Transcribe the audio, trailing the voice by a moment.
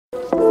Hey,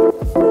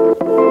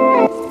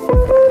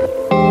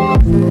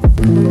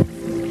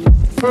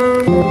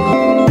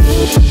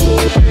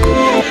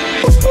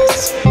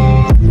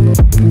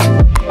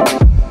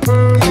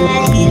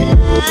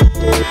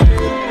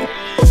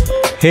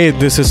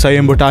 this is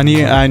Sanyam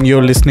Bhutani and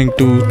you're listening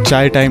to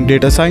Chai Time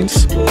Data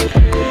Science,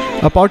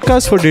 a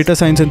podcast for data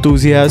science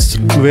enthusiasts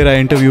where I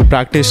interview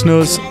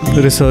practitioners,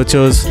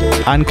 researchers,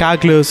 and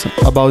Kagglers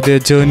about their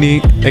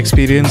journey,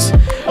 experience,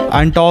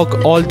 and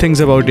talk all things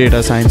about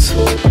data science.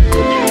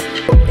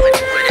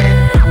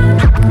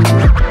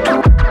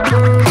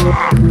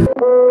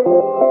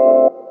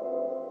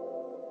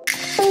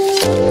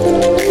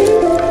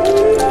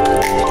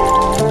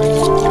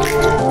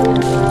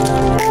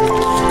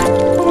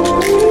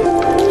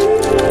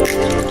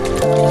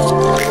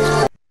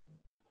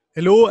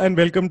 Hello and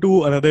welcome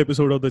to another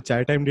episode of the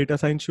Chai Time Data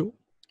Science Show.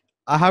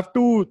 I have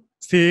to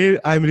say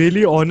I'm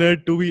really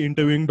honored to be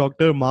interviewing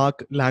Dr.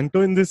 Marc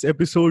Lanctot in this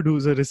episode,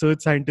 who's a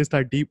research scientist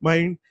at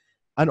DeepMind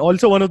and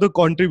also one of the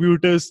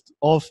contributors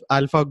of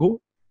AlphaGo.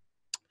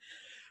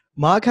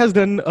 Marc has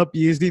done a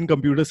PhD in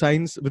computer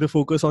science with a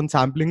focus on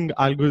sampling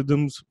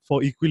algorithms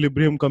for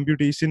equilibrium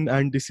computation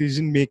and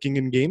decision making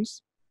in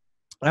games.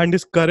 And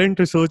his current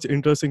research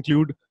interests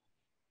include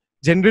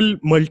general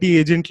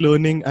multi-agent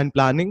learning and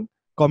planning,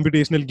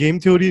 computational game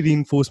theory,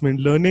 reinforcement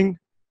learning,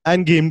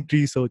 and game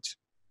research.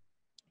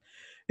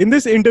 In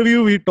this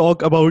interview, we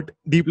talk about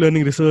deep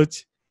learning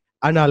research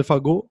and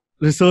AlphaGo,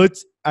 research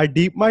at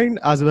DeepMind,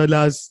 as well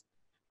as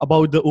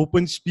about the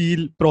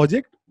OpenSpiel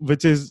project,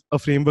 which is a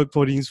framework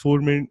for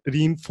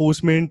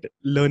reinforcement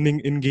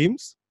learning in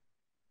games.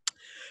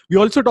 We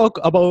also talk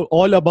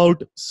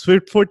about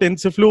Swift for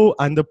TensorFlow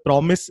and the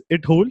promise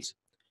it holds.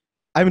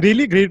 I'm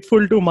really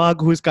grateful to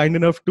Marc, who is kind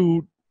enough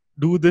to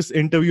do this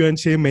interview and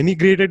share many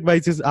great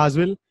advices as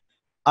well.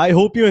 I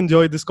hope you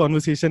enjoyed this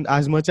conversation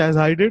as much as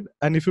I did.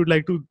 And if you'd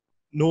like to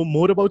know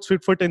more about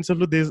Swift for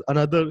TensorFlow, there's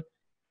another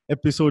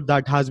episode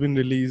that has been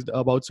released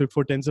about Swift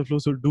for TensorFlow.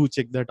 So do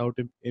check that out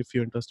if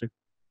you're interested.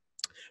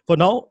 For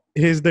now,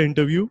 here's the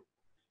interview.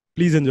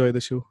 Please enjoy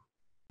the show.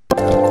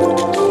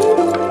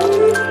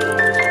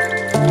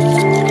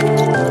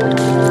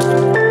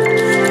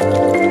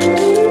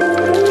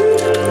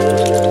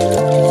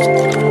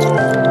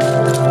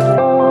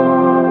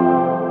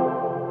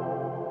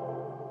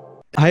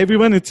 Hi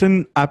everyone, it's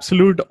an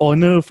absolute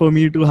honor for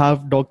me to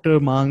have Dr.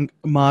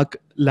 Marc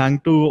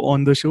Lanctot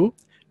on the show.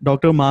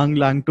 Dr. Marc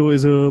Lanctot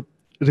is a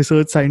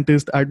research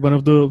scientist at one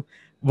of the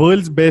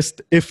world's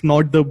best, if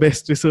not the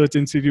best research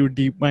institute,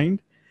 DeepMind.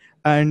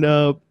 And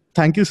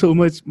thank you so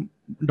much,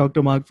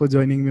 Dr. Marc, for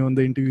joining me on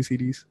the interview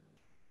series.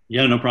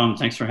 Yeah, no problem.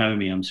 Thanks for having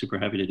me. I'm super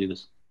happy to do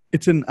this.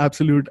 It's an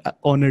absolute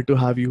honor to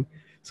have you.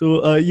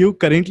 So you're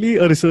currently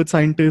a research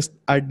scientist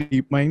at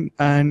DeepMind,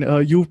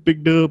 and you've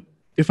picked a,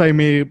 if I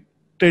may,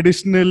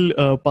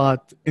 traditional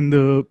path in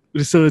the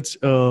research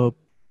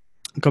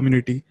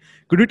community.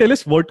 Could you tell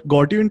us what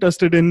got you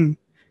interested in,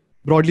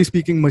 broadly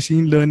speaking,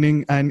 machine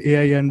learning and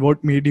AI, and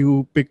what made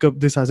you pick up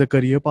this as a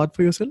career path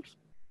for yourself?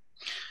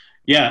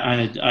 Yeah,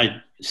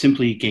 I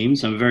simply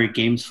games. I'm a very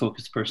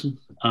games-focused person.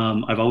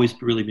 I've always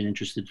really been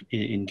interested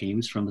in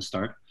games from the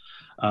start.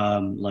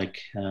 At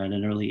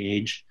an early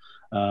age,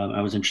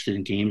 I was interested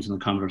in games in the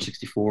Commodore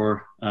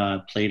 64,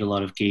 played a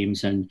lot of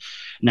games, and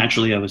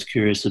naturally I was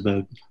curious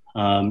about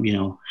how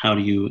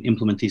do you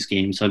implement these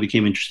games? So I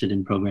became interested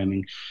in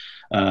programming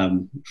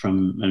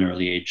from an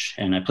early age.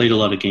 And I played a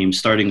lot of games,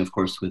 starting, of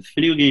course, with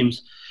video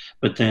games.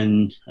 But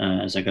then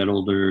as I got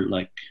older,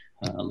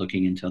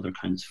 looking into other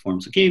kinds of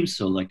forms of games.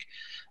 So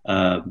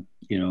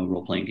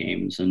role-playing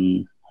games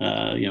and,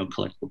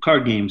 collectible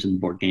card games and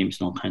board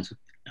games and all kinds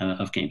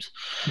of games.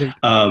 Yeah.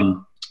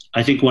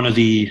 I think one of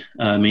the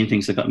main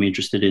things that got me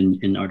interested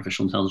in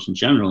artificial intelligence in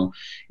general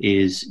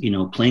is,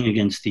 playing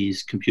against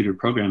these computer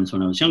programs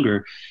when I was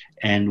younger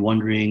and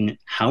wondering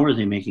how are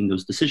they making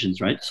those decisions,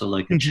 right? So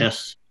like a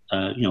chess,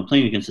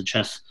 playing against a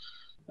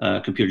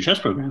computer chess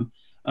program,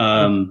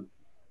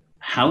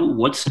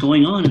 what's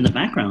going on in the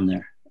background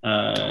there?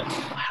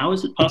 How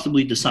is it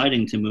possibly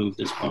deciding to move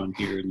this pawn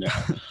here and there?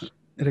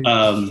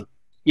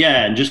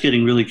 And just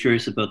getting really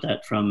curious about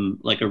that from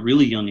like a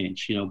really young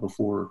age,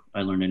 before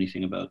I learned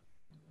anything about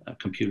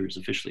computers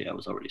officially. I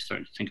was already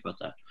starting to think about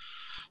that.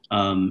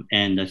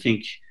 And I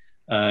think,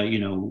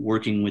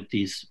 playing with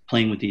these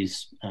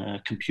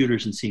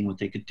computers and seeing what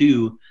they could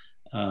do,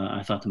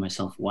 I thought to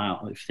myself,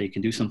 wow, if they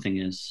can do something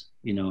as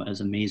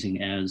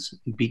amazing as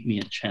beat me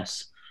at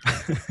chess,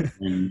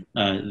 and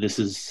this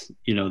is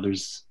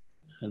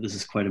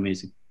quite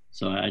amazing.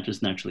 So I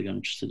just naturally got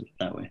interested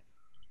that way.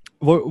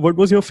 What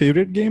was your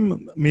favorite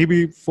game,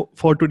 maybe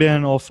for today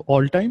and of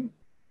all time?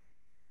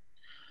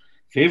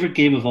 Favorite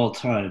game of all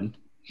time?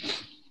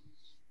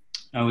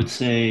 I would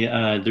say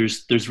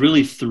there's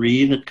really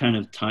three that kind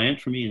of tie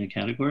it for me in a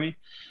category.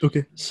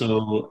 Okay.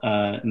 So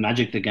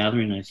Magic the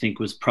Gathering, I think,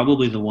 was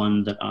probably the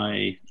one that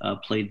I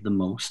played the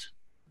most.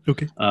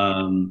 Okay.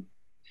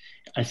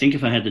 I think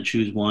if I had to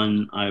choose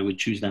one, I would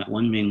choose that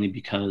one mainly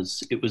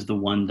because it was the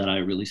one that I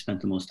really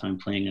spent the most time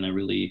playing, and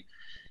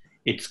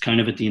it's kind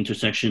of at the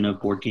intersection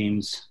of board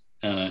games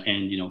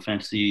and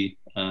fantasy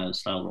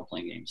style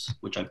role-playing games,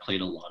 which I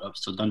played a lot of.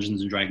 So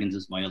Dungeons and Dragons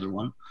is my other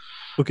one.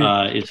 Okay.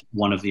 It's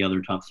one of the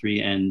other top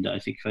three, and I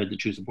think if I had to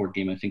choose a board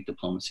game, I think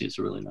Diplomacy is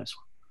a really nice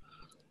one.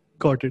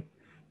 Got it.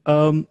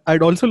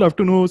 I'd also love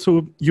to know,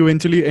 so you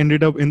eventually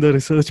ended up in the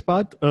research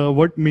path.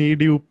 What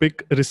made you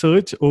pick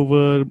research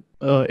over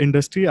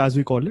industry, as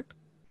we call it?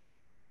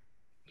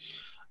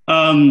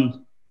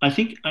 I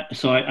think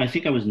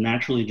I was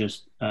naturally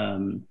just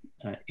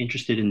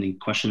interested in the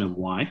question of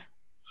why.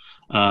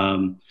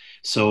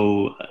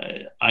 So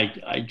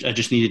I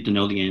just needed to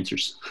know the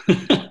answers.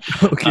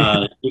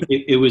 Okay.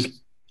 It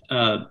was.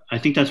 I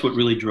think that's what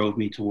really drove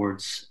me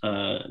towards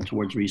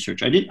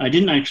research. I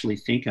didn't actually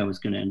think I was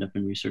going to end up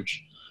in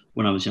research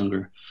when I was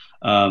younger.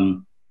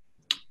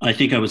 I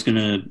think I was going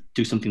to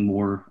do something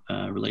more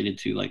related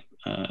to like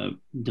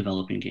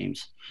developing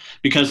games,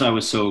 because I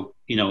was so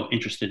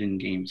interested in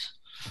games.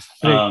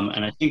 Right.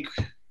 And I think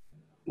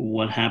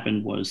what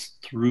happened was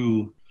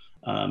through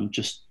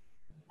just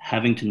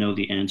having to know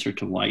the answer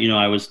to why.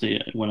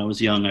 When I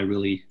was young,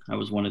 I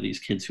was one of these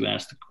kids who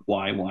asked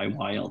why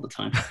all the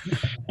time,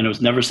 and I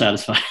was never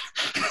satisfied.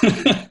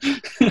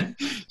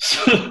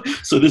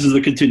 so this is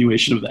a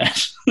continuation of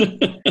that.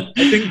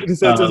 I think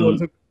researchers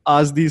also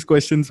ask these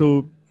questions,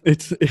 so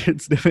it's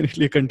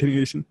definitely a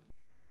continuation.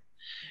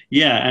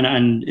 Yeah,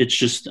 and it's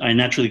just I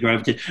naturally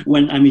gravitated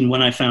when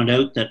I found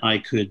out that I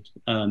could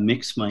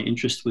mix my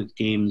interest with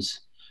games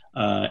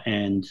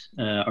and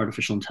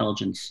artificial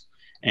intelligence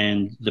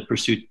and the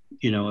pursuit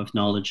of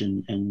knowledge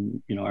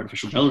and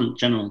artificial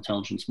general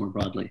intelligence more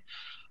broadly.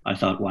 I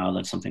thought, wow,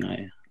 that's something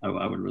I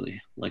would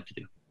really like to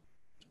do.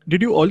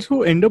 Did you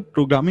also end up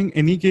programming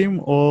any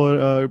game,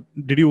 or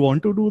did you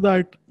want to do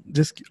that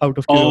just out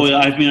of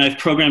curiosity? I've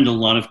programmed a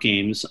lot of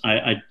games.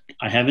 I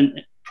haven't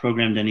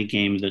programmed any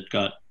game that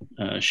got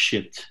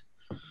shipped.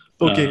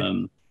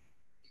 Okay.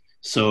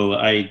 So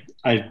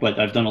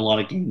I've done a lot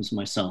of games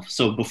myself.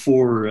 So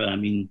before,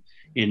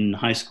 in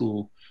high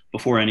school,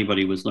 before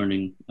anybody was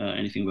learning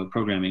anything about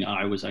programming,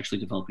 I was actually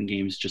developing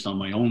games just on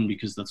my own,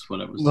 because that's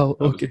what I was, I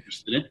was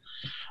interested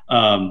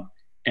in.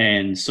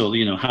 And so,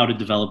 how to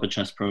develop a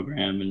chess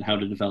program and how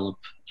to develop,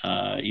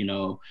 a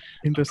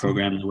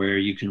program where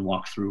you can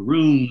walk through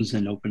rooms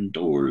and open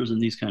doors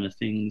and these kind of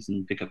things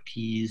and pick up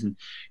keys. And,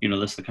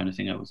 that's the kind of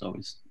thing I was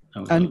always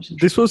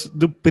this was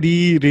the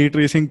pre-ray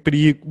tracing,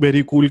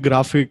 very cool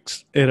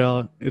graphics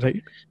era,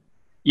 right?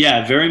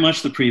 Yeah, very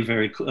much the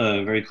very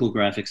cool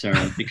graphics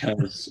era,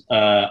 because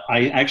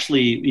I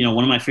actually,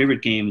 one of my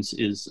favorite games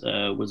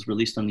was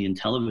released on the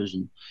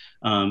Intellivision.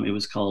 It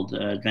was called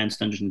Advanced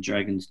Dungeons and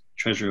Dragons: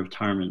 Treasure of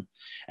Tarman,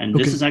 and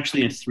this is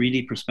actually a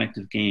 3D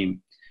perspective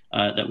game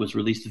that was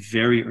released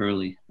very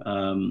early,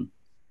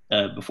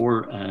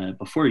 before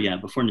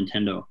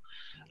Nintendo.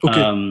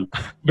 Okay,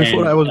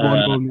 before I was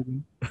born, probably.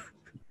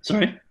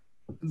 Sorry.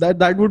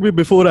 That would be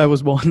before I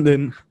was born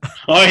then.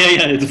 Oh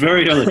yeah, it's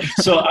very early.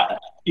 So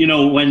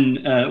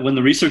when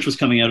the research was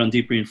coming out on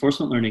deep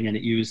reinforcement learning, and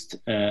it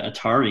used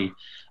Atari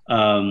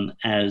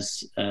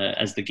as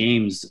the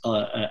games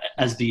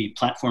as the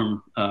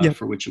platform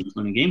for which it was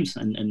learning games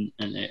and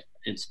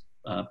its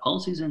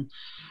policies in,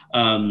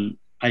 I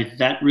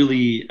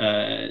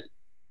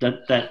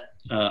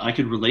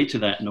could relate to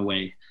that in a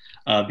way.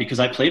 Because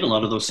I played a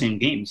lot of those same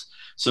games.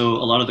 So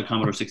a lot of the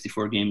Commodore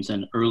 64 games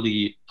and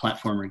early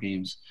platformer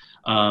games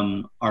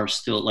are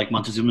still, like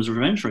Montezuma's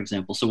Revenge, for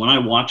example. So when I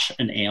watch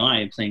an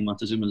AI playing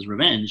Montezuma's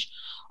Revenge,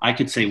 I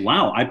could say,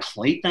 wow, I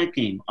played that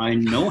game. I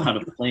know how to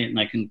play it, and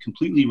I can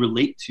completely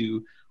relate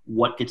to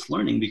what it's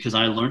learning, because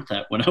I learned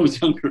that when I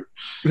was younger.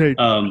 Right.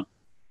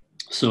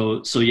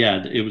 So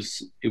yeah, it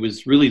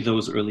was really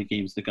those early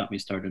games that got me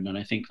started, and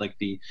I think like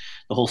the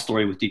whole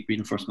story with deep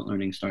reinforcement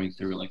learning, starting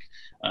through like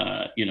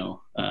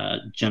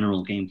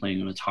general game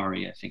playing on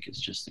Atari, I think is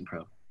just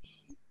incredible.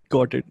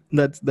 Got it.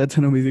 That's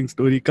an amazing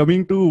story.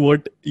 Coming to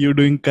what you're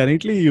doing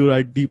currently, you're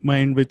at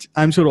DeepMind, which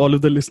I'm sure all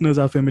of the listeners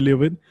are familiar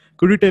with.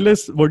 Could you tell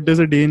us, what does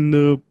a day in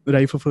the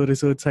life of a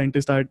research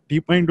scientist at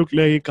DeepMind look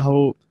like?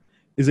 How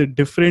is it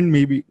different?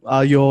 Maybe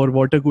are your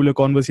water cooler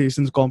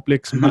conversations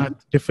complex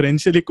math,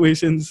 differential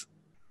equations?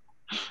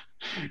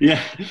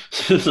 Yeah,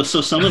 so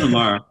some of them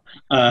are.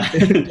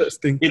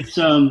 Interesting. It's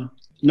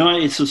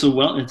it's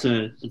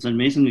an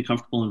amazingly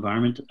comfortable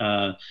environment.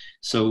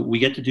 So we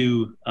get to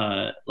do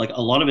like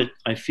a lot of it.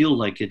 I feel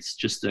like it's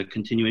just a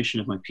continuation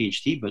of my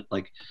PhD, but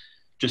like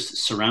just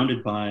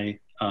surrounded by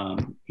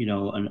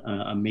an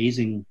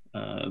amazing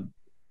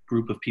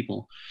group of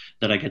people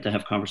that I get to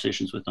have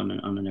conversations with on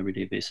an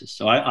everyday basis.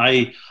 So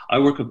I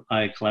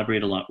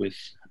collaborate a lot with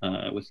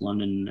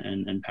London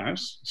and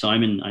Paris. So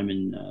I'm in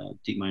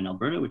DeepMind,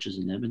 Alberta, which is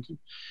in Edmonton.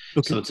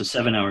 Okay. So it's a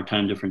 7-hour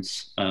time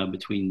difference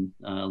between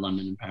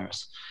London and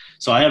Paris.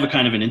 So I have a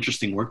kind of an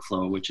interesting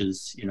workflow, which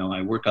is,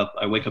 I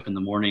wake up in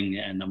the morning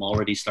and I'm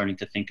already starting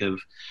to think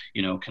of,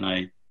 can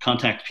I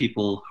contact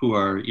people who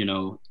are,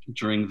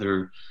 during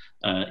their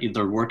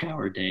work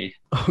hour day,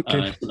 so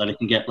that I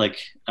can get like,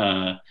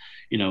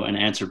 an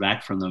answer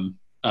back from them.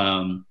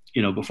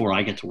 before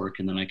I get to work,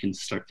 and then I can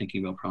start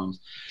thinking about problems.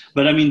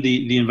 But I mean,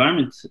 the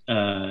environment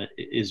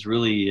is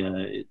really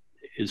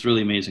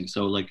amazing.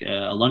 So like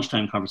a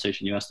lunchtime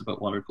conversation, you asked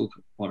about water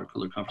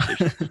cooler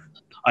conversation.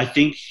 I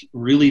think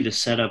really the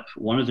setup,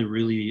 one of the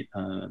really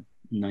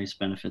nice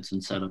benefits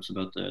and setups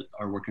about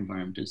our work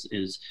environment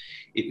is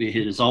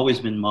it has always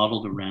been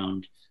modeled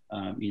around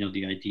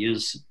the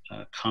ideas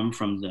come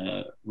from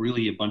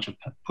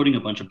putting a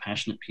bunch of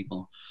passionate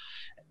people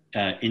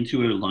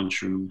into a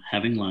lunchroom,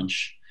 having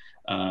lunch,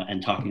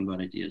 and talking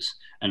about ideas.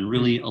 And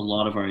really, a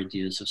lot of our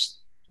ideas have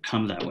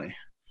come that way.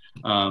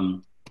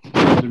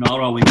 They're not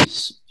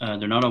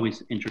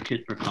always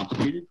intricate or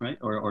complicated, right?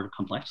 Or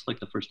complex, like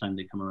the first time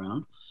they come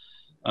around.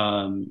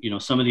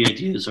 Some of the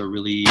ideas are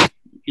really,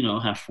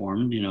 half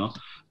formed.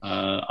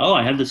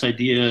 I have this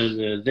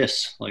idea.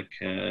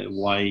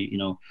 Why,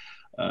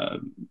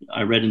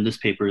 I read in this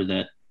paper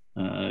that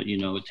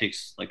it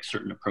takes like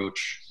certain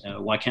approach.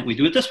 Why can't we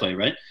do it this way,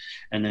 right?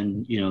 And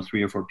then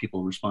 3 or 4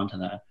 people respond to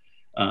that,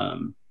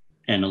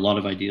 and a lot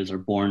of ideas are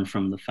born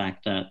from the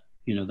fact that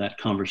that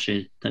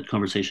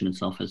conversation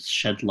itself has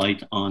shed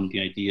light on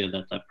the idea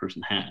that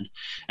person had,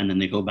 and then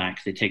they go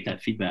back, they take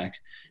that feedback,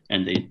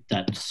 and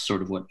that's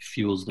sort of what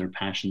fuels their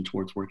passion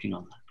towards working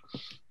on that.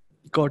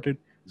 Got it.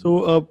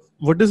 So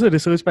what does the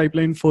research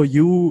pipeline for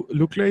you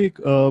look like?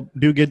 Do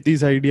you get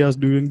these ideas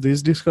during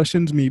these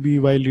discussions, maybe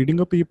while reading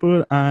a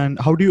paper? And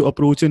how do you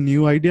approach a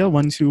new idea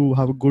once you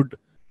have a good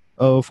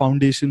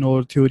foundation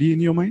or theory in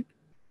your mind?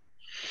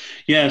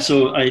 Yeah,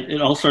 so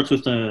it all starts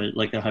with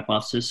a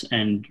hypothesis,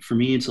 and for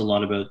me, it's a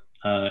lot about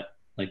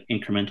like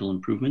incremental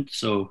improvement.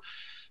 So,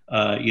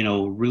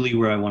 really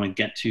where I want to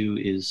get to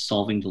is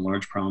solving the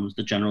large problems,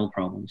 the general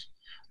problems.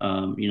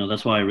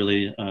 That's why I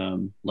really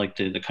like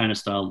the kind of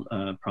style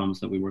problems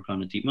that we work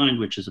on at DeepMind,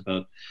 which is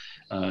about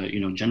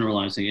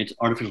generalizing. It's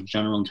artificial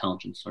general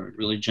intelligence, or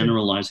really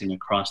generalizing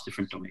across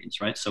different domains,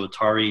 right? So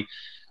Atari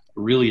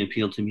really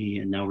appealed to me,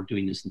 and now we're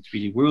doing this in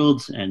 3D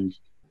worlds, and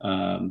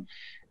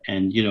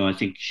I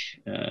think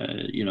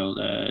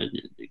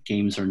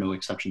games are no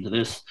exception to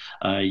this.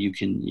 You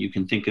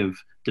can think of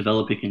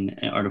developing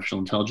an artificial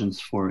intelligence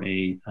for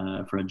a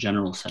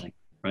general setting,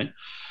 right?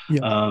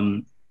 Yeah.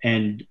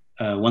 And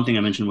one thing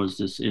I mentioned was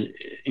this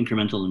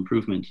incremental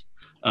improvement.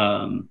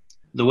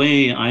 The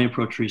way I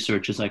approach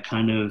research is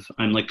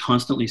I'm like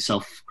constantly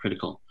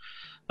self-critical.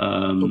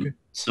 Okay.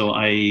 So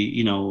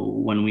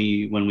when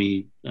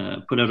we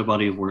put out a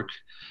body of work,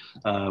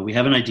 we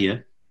have an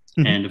idea,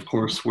 and of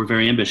course we're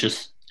very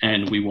ambitious,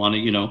 and we want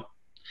to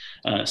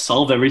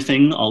solve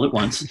everything all at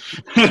once.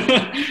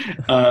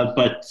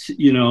 But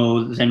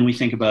then we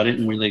think about it,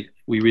 and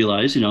we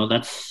realize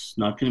that's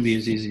not going to be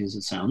as easy as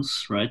it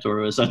sounds, right?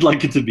 Or as I'd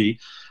like it to be.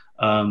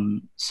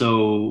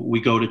 So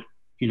we go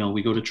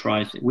to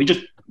try.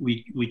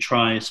 We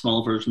try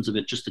small versions of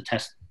it just to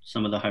test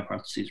some of the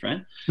hypotheses,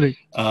 right? Right.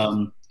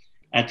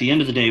 At the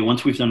end of the day,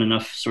 once we've done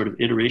enough sort of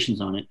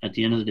iterations on it, at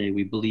the end of the day,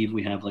 we believe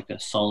we have like a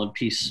solid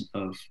piece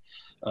of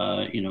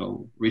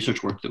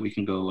research work that we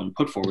can go and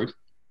put forward.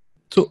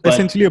 So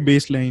essentially a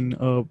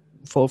baseline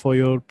for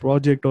your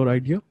project or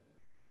idea?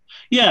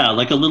 Yeah,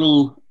 like a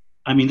little,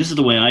 I mean, this is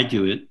the way I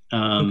do it.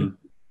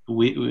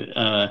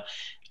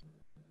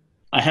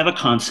 I have a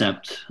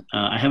concept,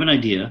 I have an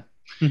idea,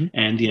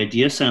 and the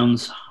idea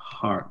sounds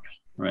hard,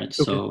 right?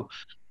 Okay. So,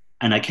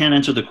 and I can't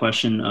answer the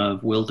question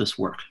of, will this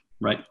work,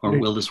 right? Or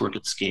will this work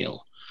at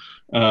scale?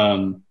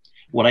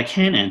 What I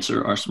can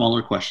answer are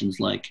smaller questions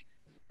like,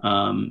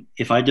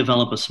 if I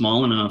develop a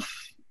small enough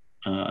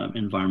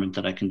environment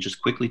that I can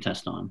just quickly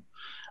test on,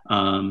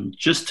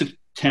 just to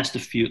test a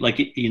few, like,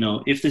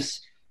 if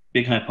this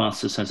big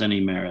hypothesis has any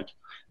merit,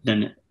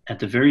 then at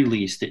the very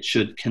least, it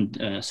should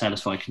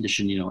satisfy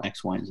condition,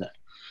 X, Y, and Z.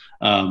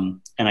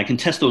 And I can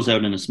test those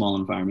out in a small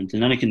environment,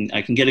 and then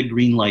I can get a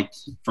green light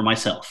for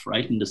myself,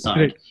 right? And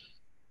decide,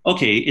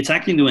 okay, it's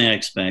acting the way I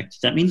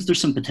expect. That means there's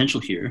some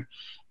potential here.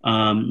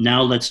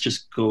 Now let's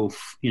just go,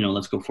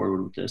 let's go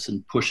forward with this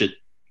and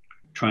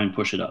try and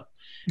push it up.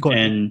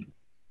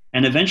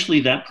 And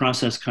eventually that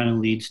process kind of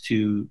leads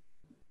to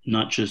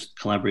not just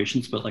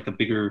collaborations, but like a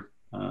bigger,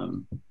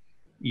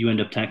 you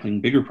end up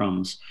tackling bigger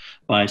problems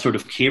by sort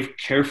of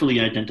carefully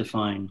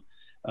identifying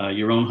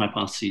your own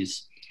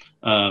hypotheses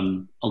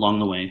along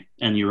the way,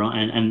 and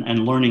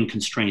and learning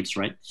constraints,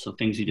 right? So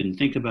things you didn't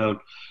think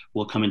about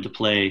will come into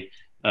play,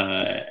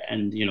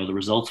 and the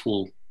results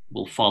will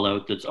fall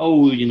out. That's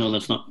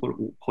that's not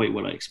quite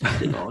what I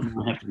expected.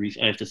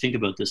 I have to think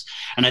about this.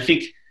 And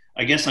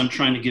I guess I'm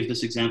trying to give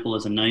this example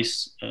as a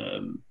nice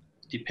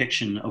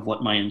depiction of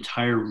what my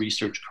entire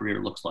research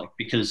career looks like,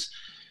 because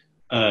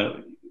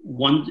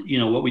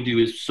what we do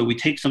is, so we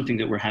take something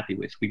that we're happy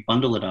with, we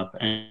bundle it up,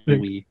 and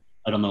we,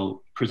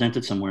 present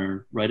it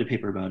somewhere, write a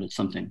paper about it,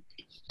 something.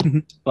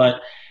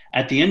 But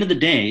at the end of the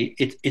day,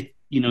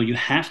 you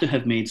have to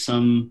have made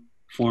some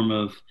form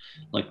of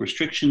like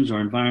restrictions or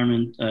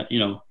environment,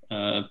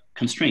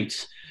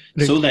 constraints,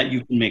 so that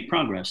you can make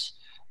progress.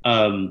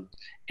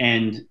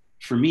 And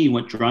for me,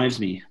 what drives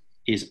me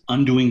is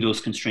undoing those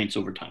constraints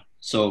over time.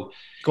 So,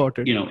 Got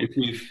it.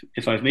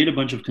 if I've made a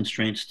bunch of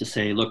constraints to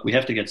say, look, we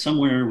have to get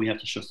somewhere, we have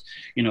to just,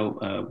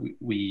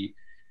 we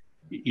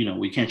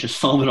can't just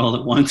solve it all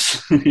at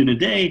once in a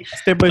day.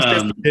 Step by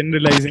step,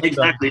 generalizing.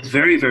 Exactly. It's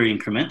very, very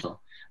incremental.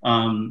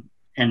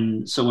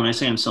 And so when I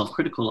say I'm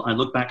self-critical, I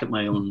look back at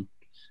my own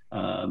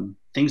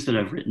things that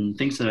I've written,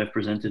 things that I've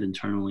presented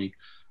internally,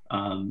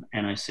 and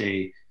I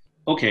say,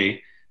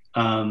 okay,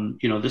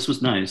 this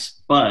was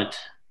nice, but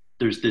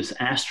there's this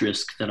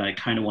asterisk that I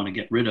kind of want to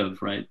get rid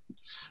of, right?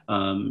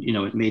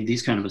 It made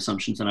these kind of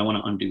assumptions, and I want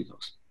to undo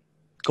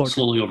those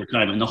slowly over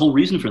time. And the whole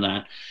reason for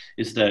that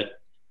is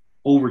that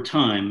over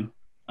time,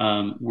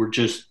 we're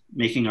just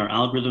making our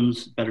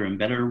algorithms better and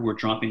better. We're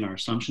dropping our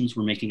assumptions.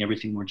 We're making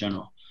everything more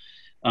general.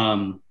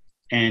 And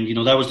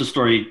that was the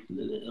story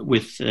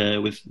with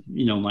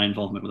my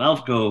involvement with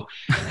AlphaGo,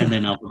 and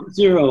then AlphaGo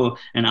Zero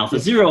and Alpha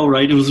Zero,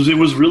 right? It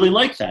was really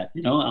like that.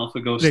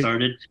 AlphaGo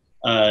started,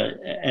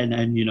 and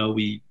then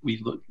we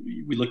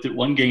looked at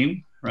one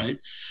game, right?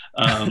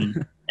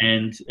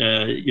 And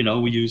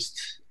we used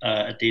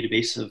a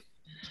database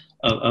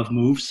of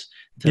moves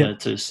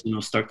to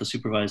start the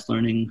supervised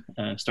learning,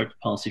 start the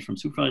policy from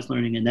supervised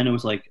learning, and then it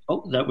was like,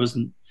 oh, that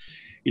wasn't.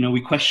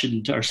 We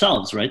questioned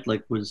ourselves, right?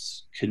 Like,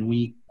 can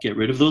we get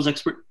rid of those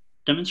expert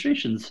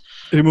demonstrations?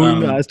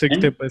 Removing the asterisk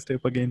step by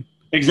step again.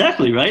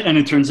 Exactly, right? And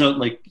it turns out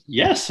like,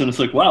 yes. And it's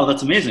like, wow,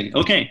 that's amazing.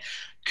 Okay.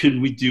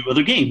 Can we do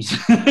other games?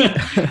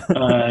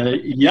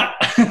 Yeah.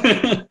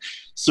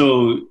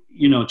 So,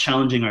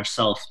 challenging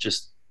ourselves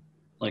just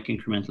like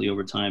incrementally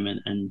over time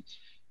and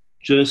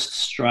just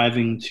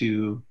striving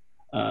to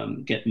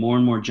get more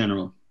and more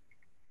general.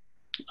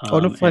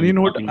 On a funny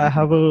note, I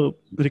have a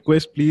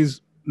request,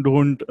 please.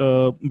 Don't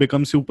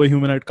become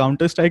superhuman at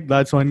Counter-Strike.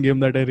 That's one game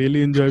that I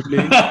really enjoy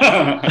playing.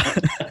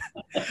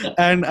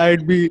 And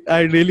I'd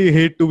really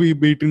hate to be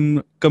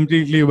beaten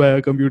completely by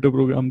a computer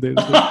program there.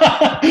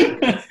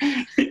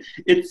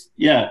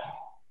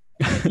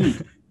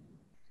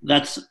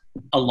 That's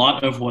a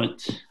lot of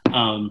what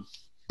I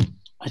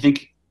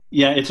think.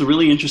 Yeah, it's a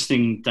really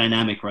interesting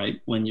dynamic, right?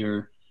 When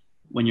you're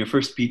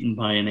first beaten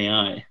by an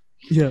AI.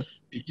 Yeah.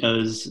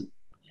 Because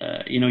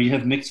you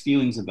have mixed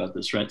feelings about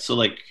this, right? So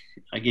like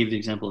I gave the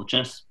example of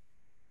chess.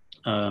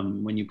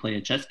 When you play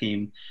a chess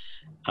game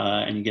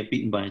and you get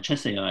beaten by a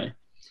chess AI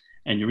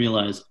and you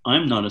realize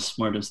I'm not as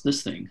smart as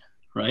this thing,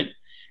 right?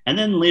 And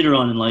then later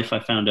on in life, I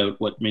found out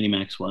what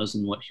minimax was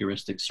and what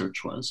heuristic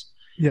search was.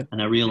 Yeah.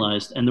 And I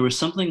realized, and there was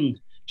something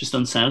just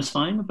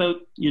unsatisfying about,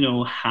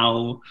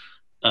 how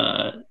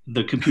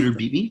the computer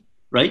beat me,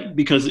 right?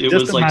 Because it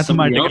was like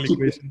somebody else.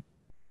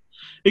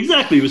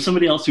 Exactly. It was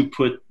somebody else who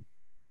put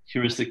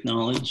heuristic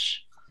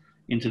knowledge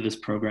into this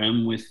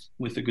program with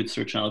a good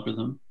search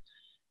algorithm.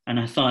 And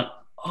I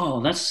thought,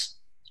 oh,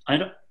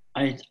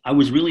 I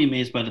was really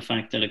amazed by the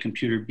fact that a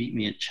computer beat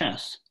me at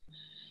chess,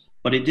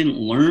 but it didn't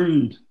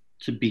learn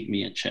to beat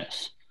me at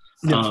chess.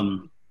 Yes.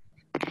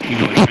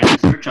 It ran a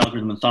search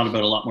algorithm and thought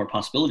about a lot more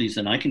possibilities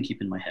than I can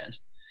keep in my head.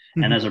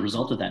 Mm-hmm. And as a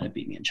result of that, it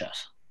beat me in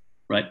chess.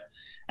 Right.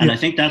 And I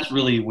think that's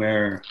really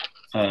where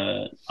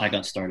I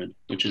got started,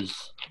 which is,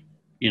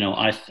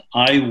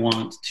 I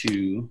want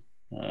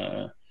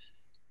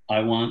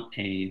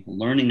a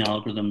learning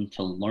algorithm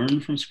to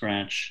learn from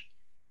scratch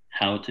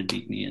how to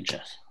beat me in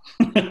chess.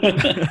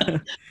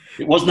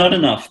 It was not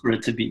enough for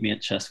it to beat me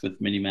at chess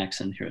with minimax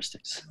and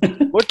heuristics.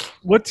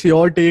 What's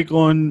your take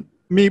on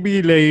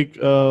maybe like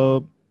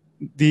the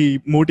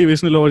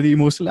motivational or the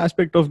emotional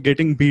aspect of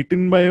getting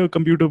beaten by a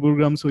computer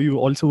program? So you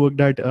also worked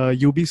at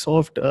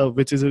Ubisoft,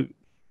 which is a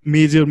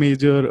major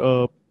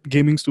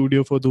gaming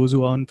studio for those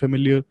who are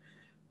unfamiliar.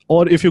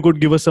 Or if you could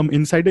give us some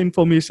insider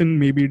information,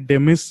 maybe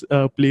Demis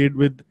played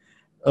with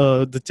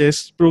the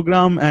chess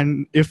program,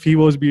 and if he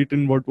was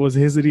beaten, what was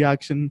his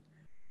reaction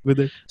with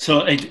it?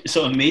 So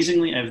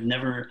amazingly, I've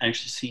never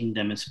actually seen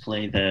Demis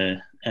play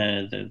the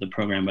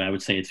program, but I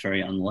would say it's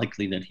very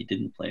unlikely that he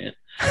didn't play it.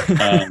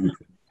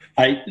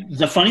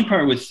 The funny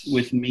part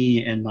with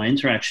me and my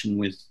interaction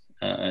with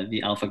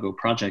the AlphaGo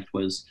project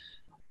was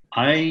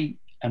I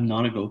am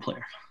not a Go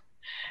player.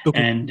 Okay.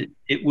 And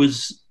it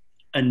was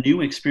a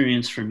new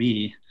experience for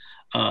me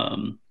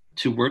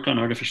to work on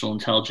artificial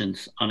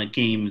intelligence on a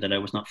game that I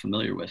was not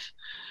familiar with.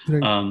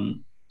 Right.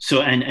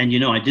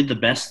 I did the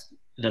best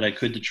that I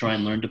could to try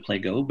and learn to play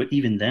Go, but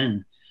even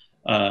then,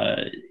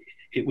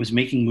 it was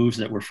making moves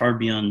that were far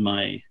beyond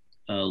my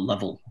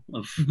level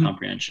of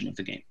comprehension of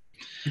the game.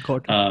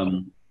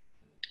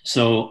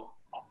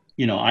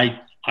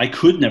 I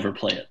could never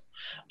play it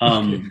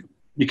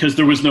because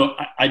there was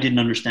I didn't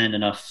understand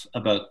enough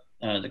about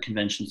the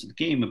conventions of the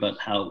game, about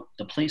how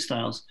the play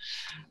styles.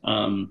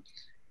 So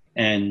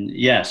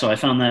I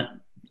found that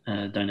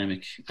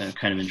dynamic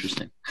kind of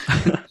interesting.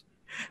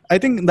 I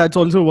think that's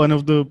also one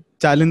of the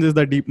challenges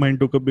that DeepMind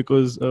took up,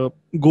 because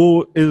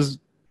Go is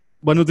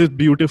one of these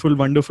beautiful,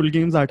 wonderful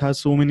games that has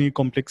so many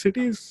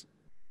complexities.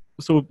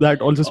 So that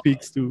also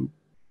speaks to...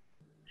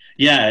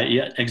 Yeah,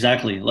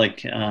 exactly.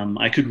 Like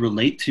I could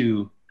relate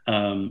to,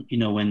 when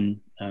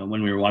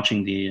we were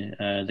watching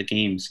the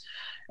games,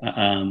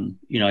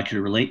 I could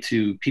relate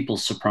to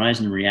people's surprise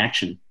and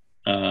reaction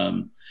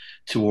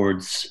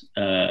towards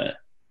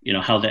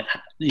how that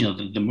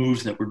the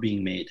moves that were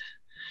being made.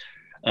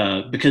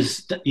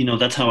 Because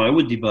that's how I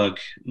would debug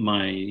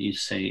my,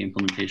 say,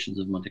 implementations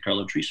of Monte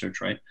Carlo tree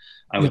search, right?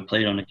 I would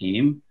play it on a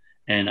game,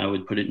 and I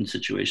would put it in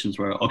situations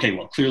where, okay,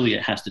 well, clearly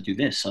it has to do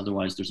this,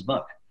 otherwise there's a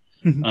bug.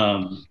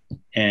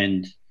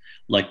 And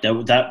like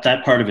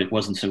that part of it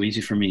wasn't so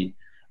easy for me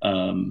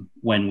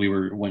when we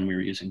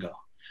were using Go.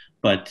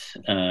 But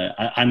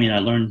I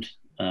learned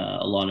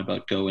a lot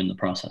about Go in the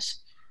process,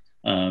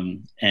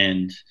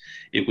 and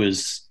it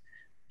was,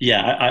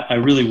 I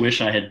really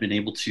wish I had been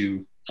able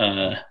to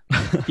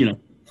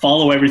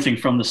follow everything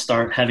from the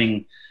start,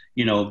 having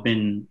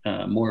been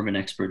more of an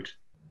expert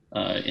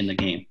in the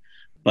game.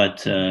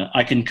 But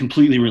I can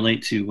completely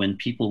relate to when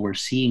people were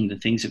seeing the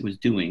things it was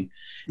doing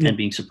and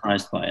being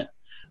surprised by it.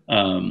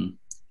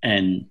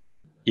 And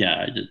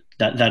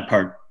that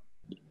part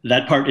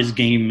is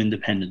game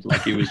independent.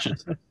 Like, it was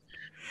just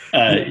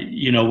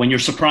when you're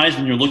surprised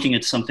and you're looking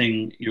at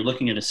something, you're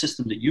looking at a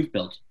system that you've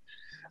built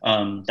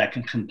that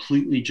can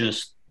completely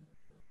just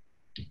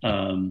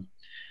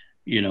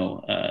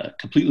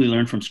completely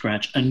learn from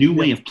scratch a new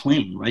way of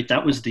playing, right?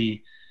 That was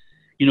the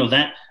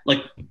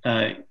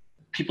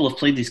people have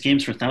played these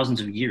games for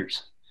thousands of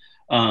years.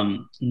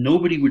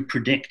 Nobody would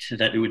predict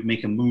that it would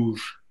make a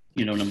move,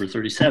 number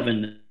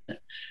 37,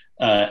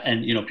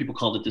 and people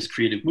called it this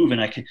creative move,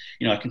 and I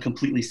can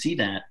completely see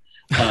that.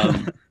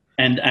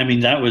 And I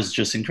mean, that was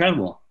just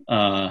incredible.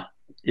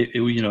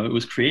 It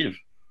was creative.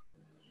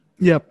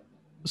 Yeah.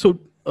 So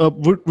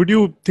would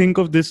you think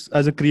of this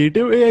as a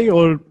creative AI,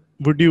 or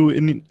would you,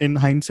 in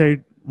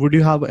hindsight, would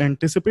you have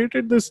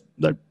anticipated this,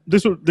 that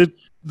this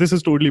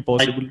is totally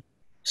possible?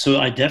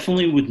 So I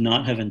definitely would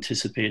not have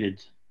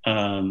anticipated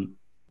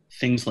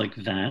things like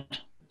that.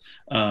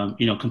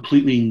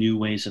 Completely new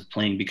ways of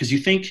playing, because you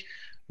think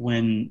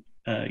when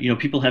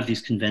people have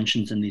these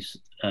conventions and these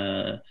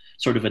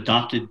sort of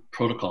adopted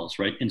protocols,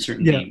 right, in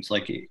certain games.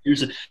 Like,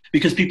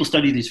 because people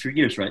study these for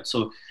years, right?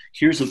 So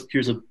here's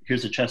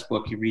a chess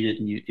book. You read it,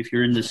 and if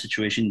you're in this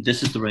situation,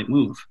 this is the right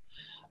move.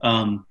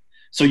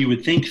 So you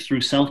would think through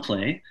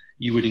self-play,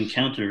 you would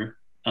encounter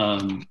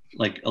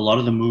like a lot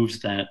of the moves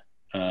that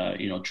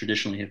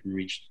traditionally have been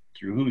reached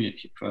through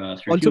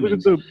also humans.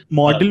 Because the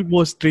model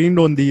was trained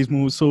on these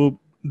moves, so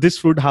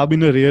this would have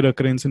been a rare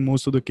occurrence in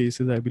most of the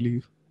cases, I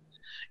believe.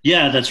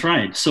 Yeah, that's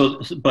right.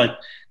 So, but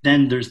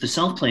then there's the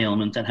self-play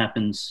element that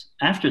happens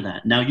after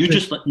that. Now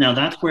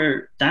that's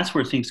where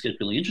things get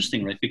really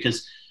interesting, right?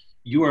 Because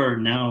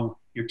you're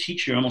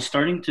teaching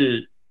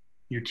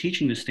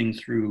this thing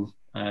through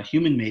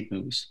human-made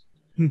moves.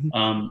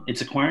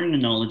 It's acquiring the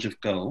knowledge of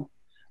Go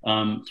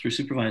through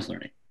supervised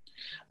learning,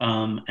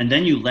 and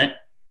then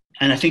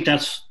and I think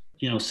that's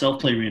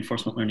self-play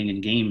reinforcement learning in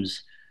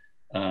games,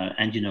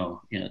 and the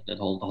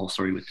whole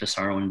story with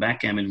Tesaro and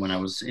backgammon. When I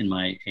was in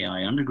my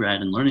AI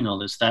undergrad and learning all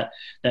this, that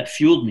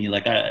fueled me.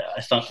 Like, I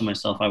thought to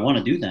myself, I want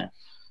to do that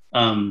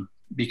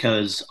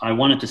because I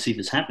wanted to see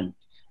this happen.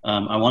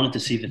 I wanted to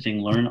see the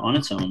thing learn on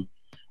its own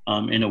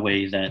in a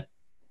way that,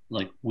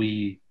 like,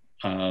 we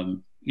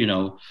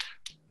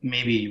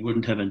maybe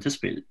wouldn't have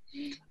anticipated.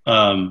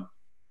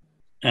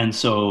 And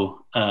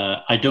so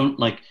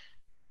I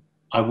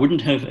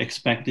wouldn't have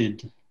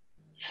expected.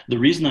 The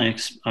reason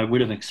I would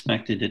have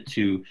expected it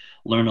to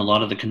learn a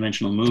lot of the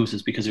conventional moves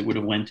is because it would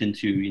have went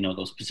into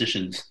those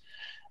positions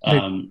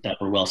that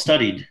were well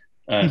studied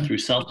through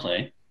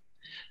self-play.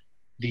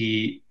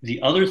 The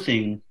other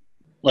thing,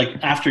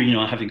 like, after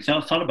having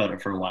thought about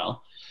it for a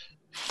while,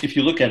 if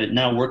you look at it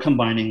now, we're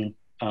combining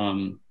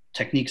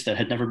techniques that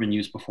had never been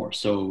used before.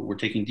 So we're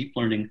taking deep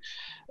learning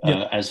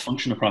as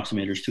function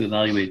approximators to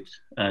evaluate,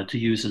 to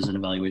use as an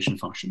evaluation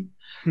function.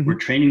 We're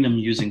training them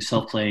using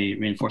self-play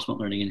reinforcement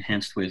learning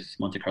enhanced with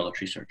Monte Carlo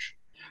tree search,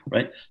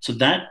 right? So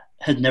that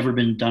had never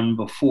been done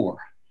before.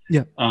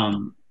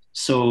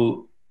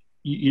 So,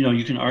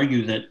 you can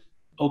argue that,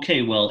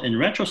 okay, well, in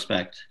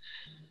retrospect,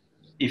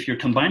 if you're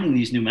combining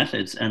these new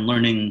methods and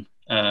learning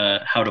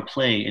how to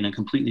play in a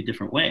completely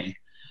different way,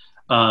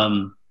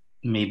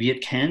 maybe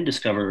it can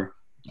discover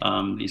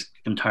these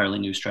entirely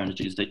new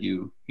strategies that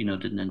you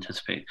didn't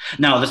anticipate.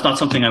 Now, that's not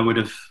something I would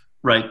have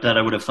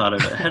thought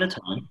of ahead of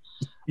time.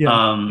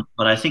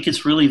 But I think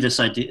it's really this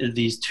idea,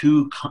 these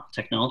two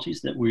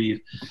technologies that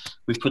we've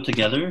put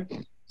together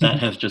that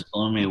have just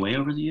blown me away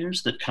over the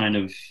years, that kind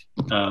of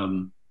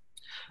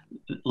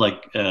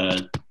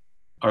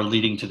are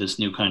leading to this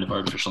new kind of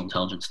artificial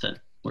intelligence that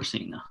we're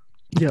seeing now.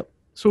 Yeah.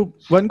 So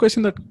one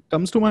question that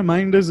comes to my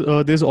mind is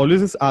there's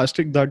always this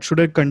asterisk that should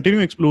I continue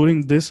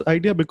exploring this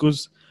idea,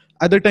 because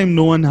at the time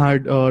no one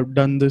had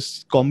done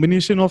this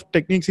combination of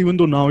techniques, even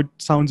though now it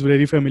sounds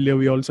very familiar.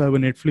 We also have a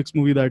Netflix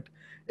movie that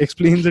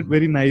explains it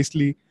very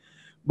nicely.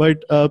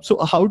 But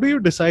so how do you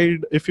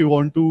decide if you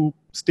want to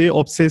stay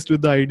obsessed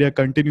with the idea,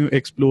 continue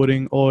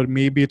exploring, or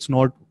maybe it's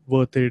not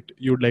worth it,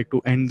 you'd like to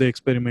end the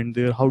experiment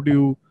there? How do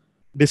you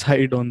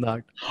decide on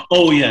that?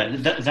 Oh yeah,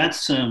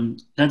 that's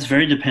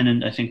very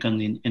dependent, I think, on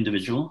the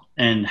individual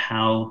and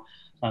how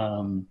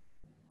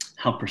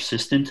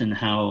persistent and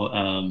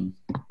how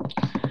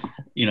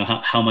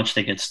how much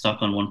they get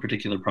stuck on one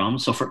particular problem.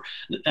 So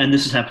and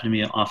this has happened to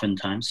me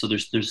oftentimes. So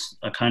there's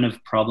a kind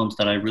of problems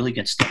that I really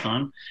get stuck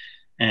on.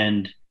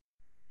 And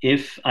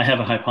if I have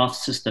a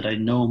hypothesis that I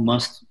know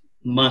must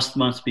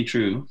be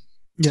true,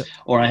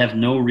 or I have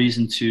no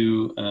reason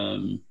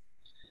to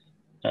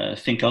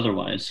think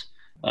otherwise,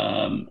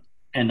 and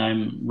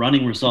I'm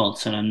running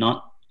results and I'm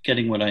not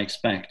getting what I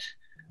expect,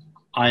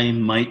 I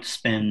might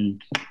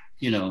spend,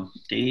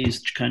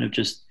 days kind of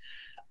just,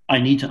 I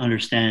need to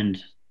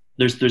understand.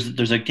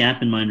 There's a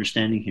gap in my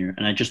understanding here,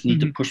 and I just need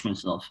to push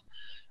myself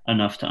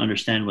enough to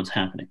understand what's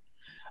happening.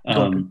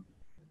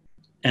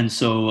 And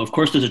so, of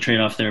course, there's a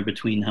trade-off there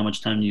between how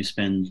much time you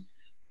spend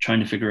trying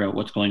to figure out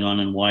what's going on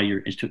and why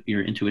your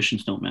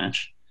intuitions don't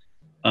match.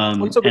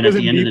 Also, because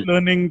in deep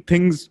learning,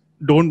 things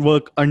don't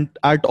work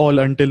at all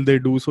until they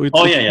do. So it's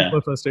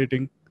super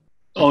frustrating.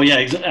 Oh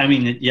yeah, I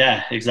mean,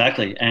 yeah,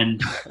 exactly.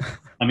 And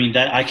I mean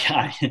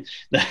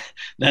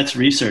that's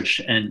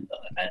research, and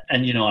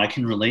I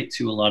can relate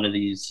to a lot of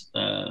these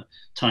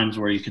times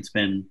where you could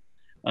spend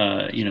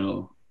a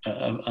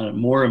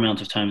more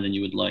amount of time than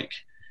you would like,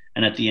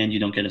 and at the end you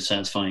don't get a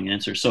satisfying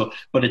answer. So,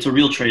 but it's a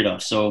real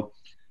trade-off. So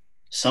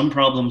some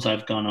problems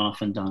I've gone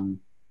off and done,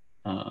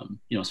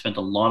 spent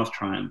a lot of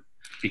time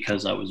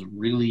because I was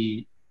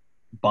really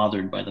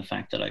bothered by the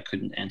fact that I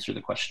couldn't answer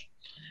the question.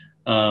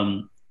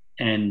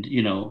 And,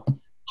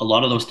 a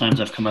lot of those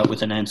times I've come out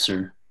with an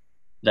answer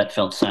that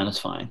felt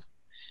satisfying.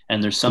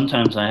 And there's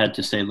sometimes I had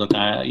to say, look,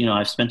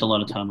 I've spent a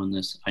lot of time on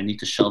this. I need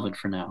to shelve it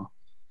for now,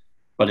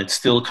 but it's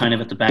still kind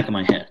of at the back of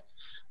my head.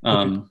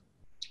 And,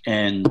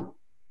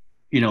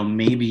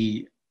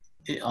 maybe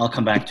I'll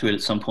come back to it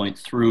at some point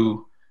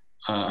through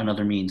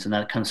another means. And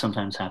that kind of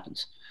sometimes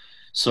happens.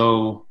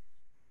 So,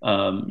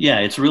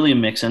 it's really a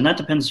mix, and that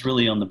depends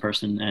really on the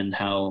person and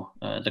how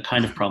the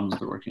kind of problems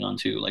they're working on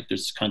too. Like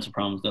there's kinds of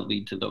problems that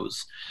lead to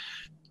those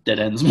dead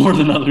ends more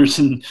than others,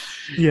 and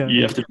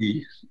you have to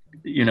be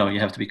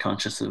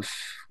conscious of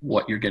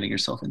what you're getting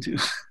yourself into.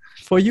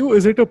 For you,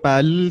 is it a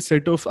parallel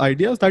set of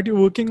ideas that you're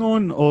working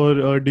on,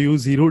 or do you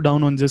zero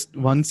down on just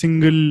one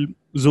single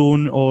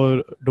zone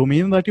or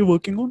domain that you're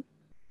working on?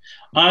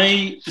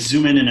 I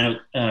zoom in and out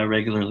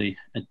regularly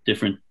at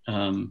different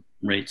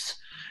rates.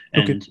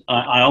 And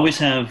I always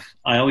have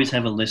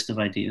a list of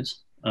ideas,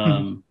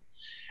 and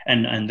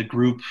the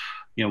group,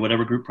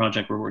 whatever group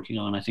project we're working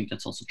on, I think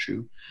that's also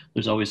true.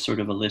 There's always sort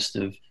of a list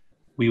of,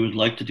 we would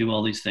like to do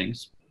all these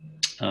things,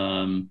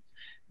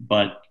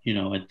 but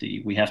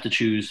we have to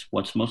choose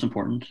what's most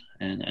important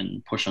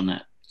and push on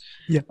that.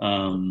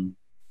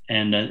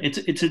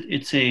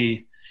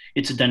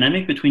 It's a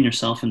dynamic between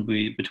yourself and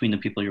between the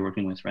people you're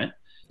working with, right?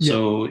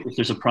 So if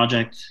there's a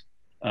project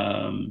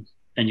and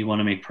you want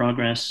to make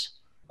progress,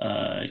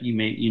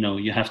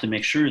 you have to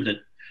make sure that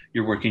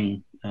you're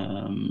working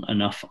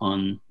enough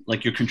on,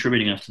 like, you're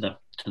contributing enough to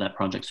that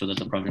project so that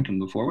the project can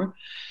move forward.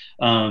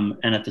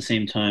 And at the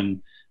same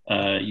time,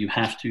 you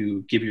have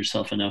to give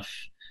yourself enough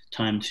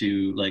time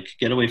to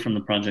get away from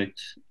the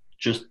project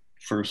just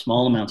for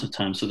small amounts of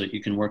time so that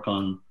you can work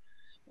on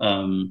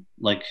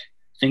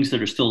things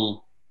that are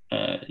still,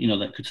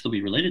 that could still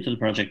be related to the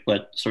project,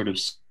 but sort of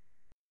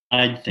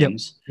side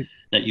things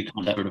that you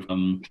can't sort of,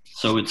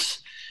 so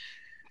it's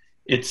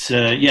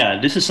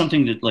this is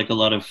something that a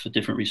lot of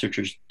different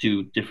researchers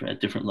do at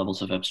different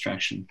levels of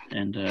abstraction.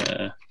 And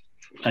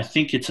I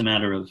think it's a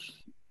matter of,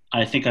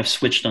 I think I've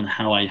switched on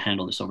how I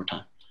handle this over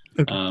time.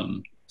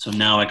 So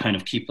now I kind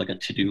of keep a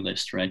to-do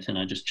list, right? And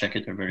I just check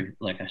it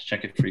I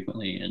check it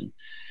frequently, and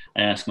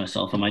I ask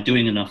myself, am I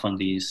doing enough on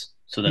these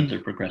so that they're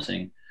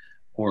progressing,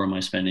 or am I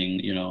spending,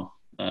 too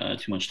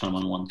much time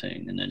on one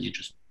thing? And then you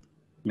just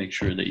make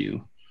sure that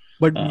you.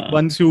 But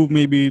once you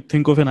maybe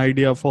think of an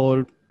idea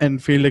for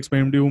and failed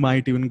experiment, you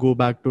might even go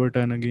back to it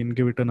and again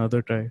give it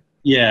another try.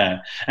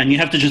 Yeah, and you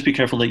have to just be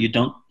careful that you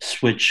don't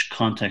switch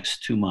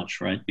context too much,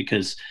 right?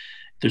 Because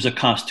there's a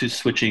cost to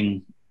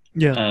switching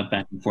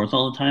back and forth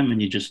all the time,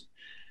 and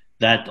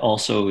that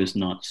also is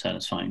not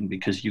satisfying,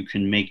 because you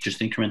can make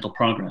just incremental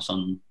progress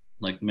on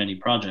many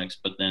projects,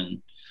 but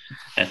then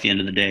at the end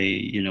of the day,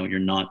 you're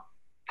not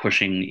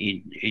pushing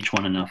each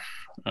one enough,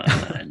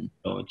 and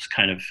so it's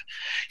kind of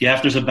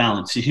there's a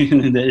balance.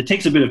 It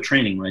takes a bit of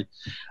training, right?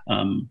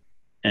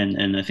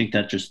 And I think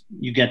that just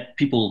you get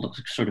people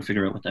to sort of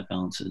figure out what that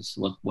balance is,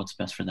 what's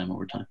best for them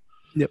over time.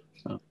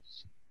 So.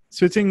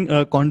 Switching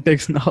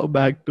context now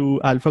back to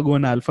AlphaGo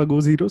and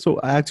AlphaGo Zero. So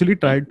I actually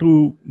tried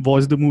to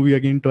watch the movie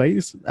again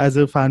twice as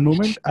a fan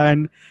moment,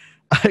 and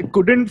I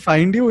couldn't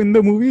find you in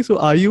the movie. So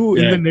are you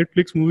in the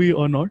Netflix movie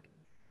or not?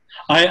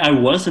 I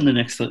was in the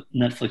next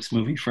Netflix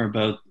movie for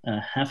about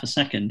half a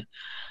second.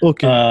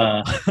 Okay.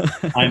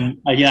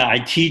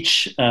 I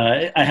teach.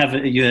 I have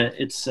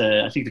it's.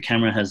 I think the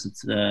camera has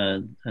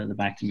the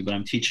back to me, but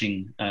I'm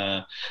teaching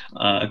a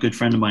good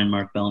friend of mine,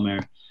 Marc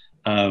Bellemare,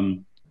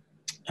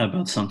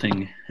 about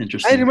something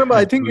interesting. I remember.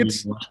 I think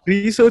it's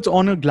research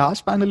on a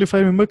glass panel, if I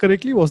remember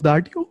correctly. Was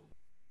that you?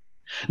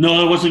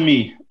 No, it wasn't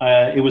me.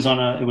 It was on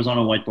a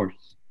whiteboard.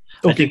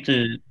 Okay. I think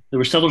there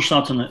were several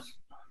shots on it.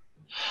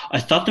 I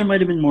thought there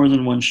might have been more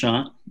than one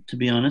shot, to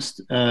be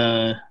honest,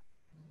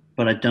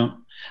 but I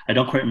don't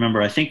quite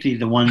remember. I think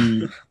the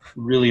one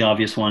really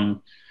obvious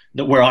one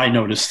that where I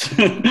noticed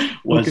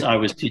was Okay. I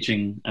was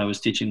teaching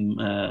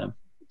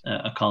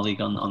a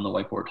colleague on the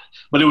whiteboard,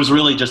 but it was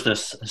really just a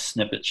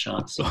snippet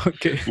shot. So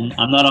Okay.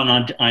 I'm not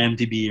on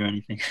IMDb or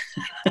anything.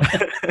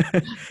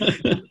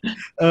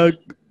 uh,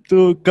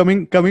 so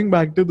coming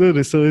back to the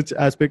research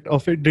aspect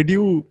of it, did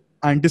you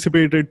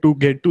anticipate it to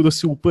get to the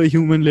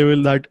superhuman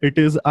level that it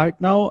is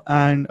at now?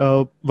 And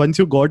once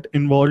you got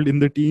involved in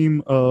the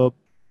team,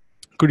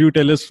 could you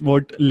tell us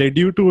what led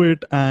you to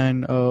it,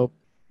 and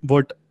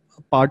what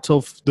parts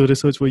of the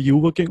research were you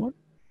working on?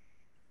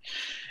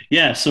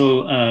 Yeah.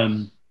 So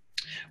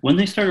when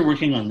they started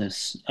working on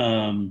this,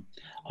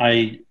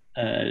 I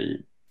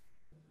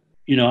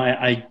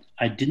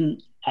I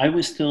didn't. I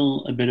was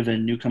still a bit of a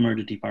newcomer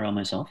to deep RL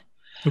myself.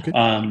 Okay.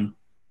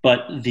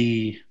 But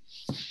the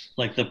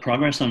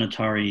progress on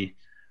Atari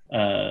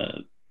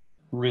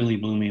really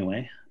blew me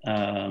away.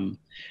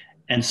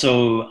 And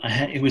so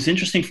it was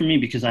interesting for me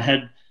because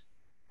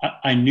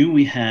I knew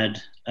we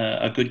had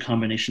a good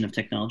combination of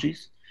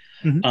technologies,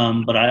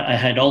 but I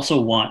had also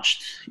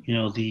watched,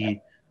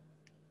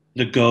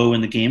 the Go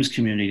and the games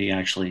community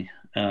actually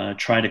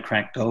try to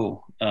crack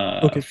Go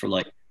Okay.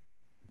 for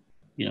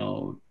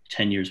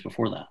 10 years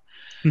before that.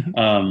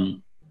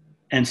 Mhm.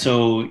 And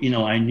so,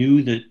 I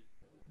knew that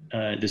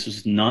this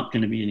was not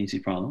going to be an easy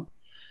problem.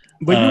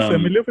 Were you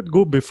familiar with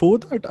Go before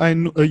that?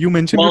 You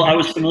mentioned you Well, I did.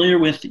 was familiar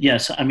with,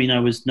 yes. I mean, I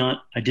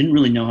didn't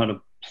really know how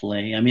to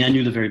play. I mean, I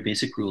knew the very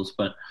basic rules,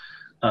 but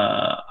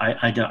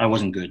I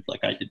wasn't good.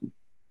 Like, I didn't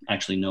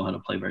actually know how to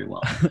play very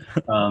well.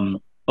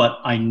 But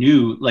I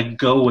knew, like,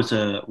 Go was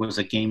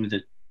a game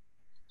that,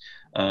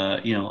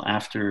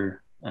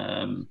 after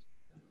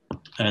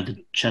the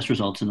chess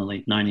results in the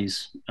late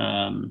 90s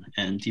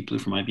and Deep Blue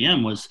from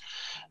IBM was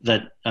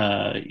that,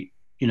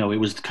 it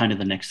was kind of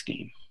the next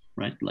game,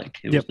 right? Like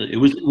Yep. it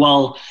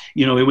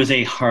was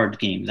a hard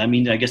game. I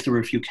mean, I guess there were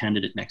a few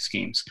candidate next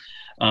games,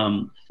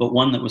 but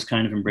one that was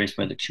kind of embraced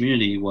by the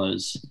community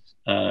was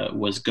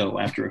Go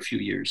after a few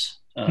years,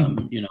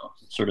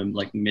 sort of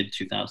like mid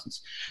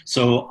 2000s.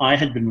 So I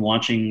had been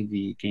watching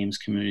the games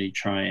community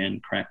try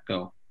and crack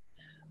Go.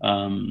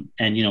 And,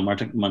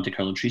 Monte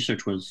Carlo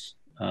Research was,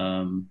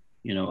 a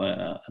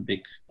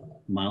big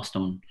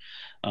milestone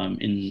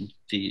in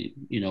the,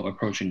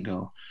 approaching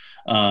Go.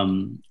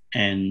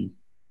 And,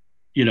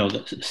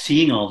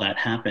 seeing all that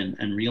happen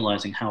and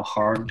realizing how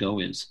hard Go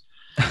is,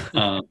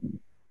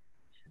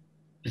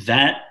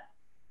 that,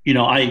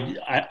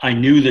 I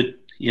knew that,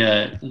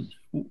 yeah,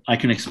 I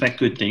can expect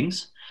good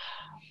things.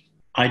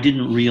 I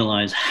didn't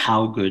realize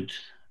how good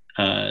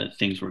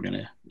things were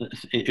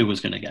it was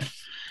gonna get.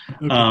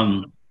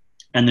 Okay.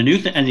 And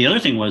the other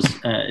thing was,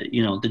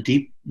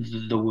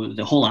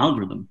 the whole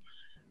algorithm.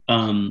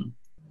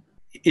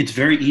 It's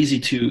very easy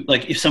to,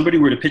 like, if somebody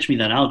were to pitch me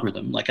that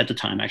algorithm, like at the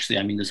time, actually,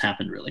 I mean, this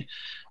happened really,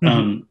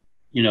 and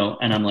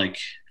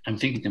I'm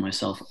thinking to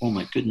myself, oh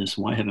my goodness,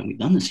 why haven't we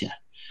done this yet?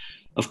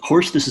 Of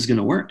course, this is going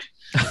to work.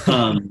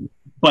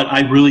 But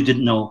I really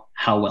didn't know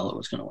how well it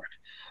was going to work.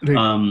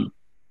 Right.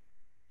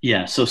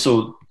 Yeah.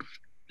 So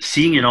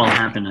seeing it all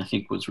happen, I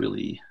think was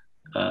really,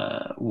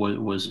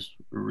 was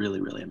really,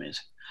 really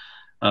amazing.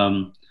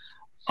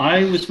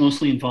 I was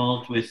mostly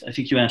involved with, I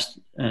think you asked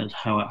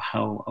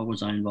how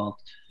was I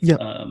involved?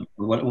 Yeah.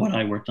 What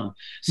I worked on.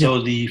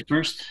 So the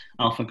first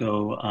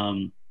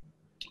AlphaGo,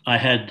 I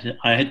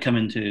had come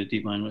into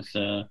DeepMind with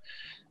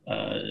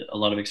a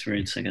lot of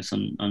experience, I guess,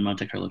 on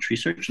Monte Carlo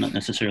research, not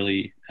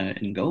necessarily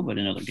in Go, but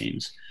in other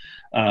games.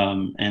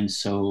 And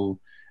so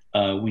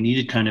we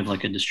needed kind of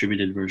like a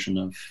distributed version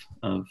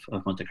of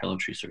Monte Carlo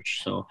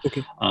research. So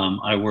Okay.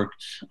 I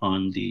worked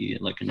on the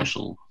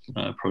initial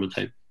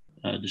prototype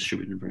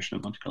distributed version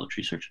of Monte Carlo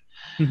research.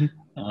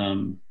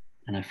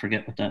 And I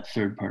forget what that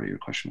third part of your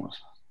question was.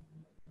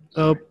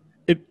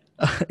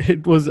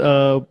 It was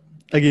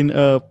again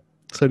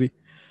sorry.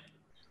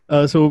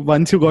 So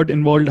once you got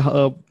involved,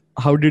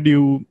 how did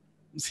you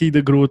see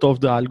the growth of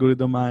the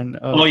algorithm? And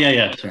Sorry,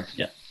 I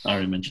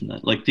already mentioned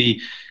that.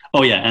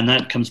 And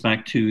that comes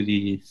back to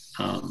the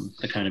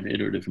kind of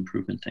iterative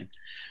improvement thing,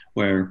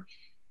 where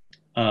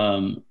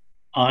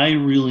I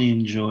really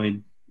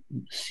enjoyed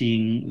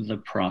seeing the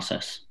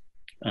process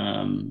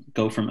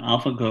go from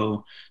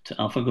AlphaGo to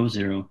AlphaGo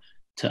 0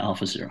 to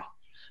Alpha 0.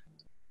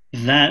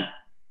 That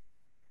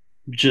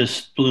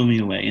just blew me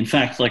away. In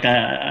fact,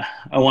 I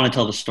want to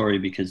tell the story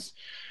because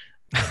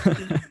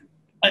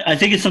I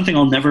think it's something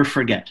I'll never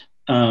forget.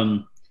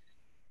 I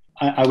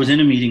was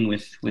in a meeting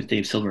with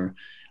Dave Silver,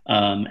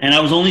 and I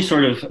was only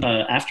sort of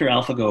after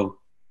AlphaGo,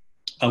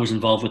 I was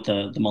involved with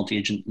the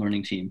multi-agent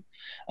learning team.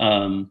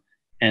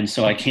 And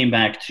so I came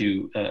back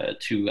to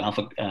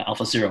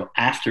Alpha 0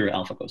 after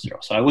AlphaGo 0.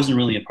 So I wasn't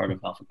really a part of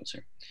AlphaGo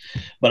 0,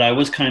 but I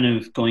was kind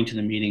of going to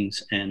the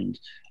meetings and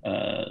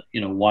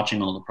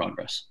watching all the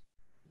progress,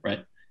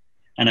 right?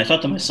 And I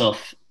thought to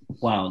myself,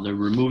 wow, they're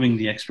removing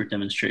the expert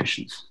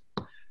demonstrations.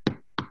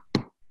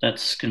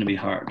 That's going to be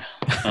hard.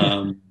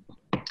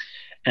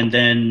 And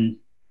then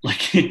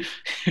like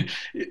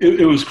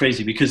it was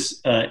crazy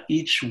because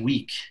each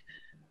week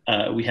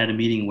we had a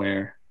meeting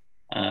where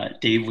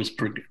Dave was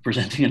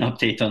presenting an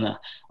update on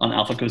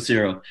AlphaGo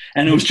 0,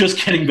 and it was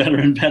just getting better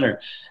and better.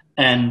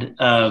 And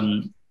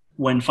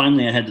when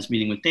finally I had this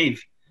meeting with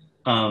Dave,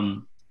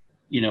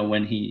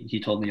 when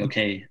he told me,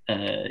 okay,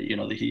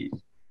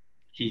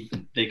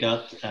 they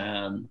got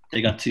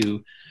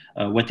to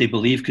what they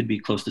believe could be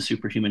close to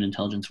superhuman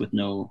intelligence with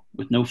no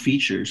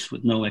features,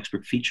 with no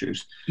expert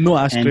features, no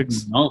and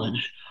asterisks,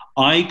 knowledge.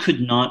 I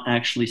could not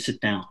actually sit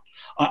down.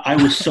 I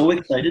was so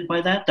excited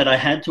by that I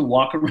had to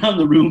walk around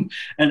the room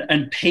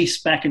and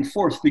pace back and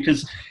forth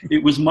because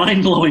it was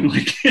mind blowing.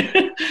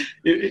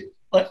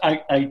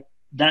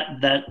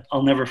 That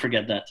I'll never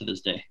forget that to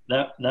this day.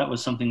 That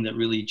was something that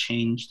really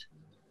changed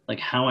like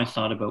how I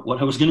thought about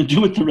what I was going to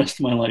do with the rest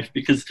of my life,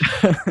 because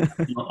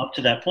up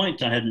to that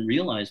point I hadn't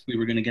realized we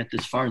were going to get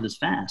this far this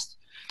fast.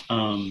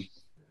 That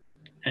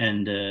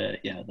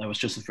was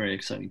just a very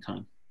exciting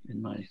time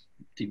in my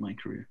DeepMind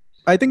career.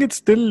 I think it's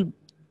still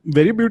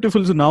very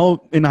beautiful. So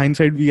now in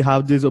hindsight, we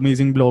have these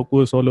amazing blog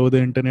posts all over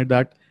the internet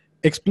that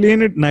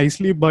explain it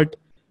nicely. But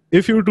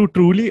if you to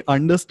truly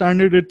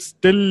understand it, it's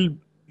still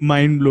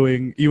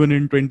mind-blowing, even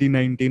in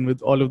 2019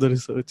 with all of the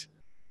research.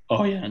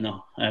 Oh yeah,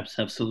 no,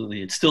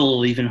 absolutely. It's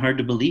still even hard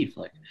to believe,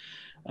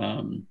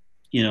 and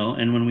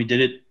when we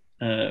did it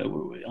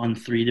on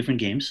 3 different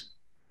games,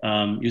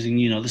 using,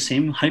 the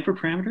same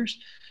hyperparameters,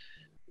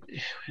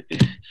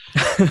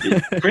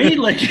 great.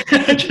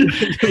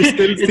 You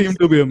still seem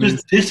to be amazed.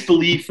 Just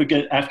disbelief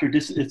again after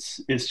this.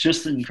 It's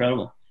just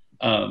incredible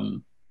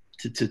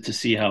to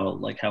see how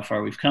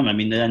far we've come. I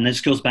mean, and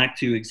this goes back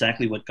to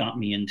exactly what got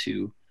me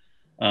into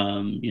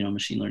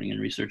machine learning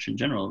and research in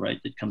general, right?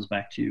 It comes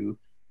back to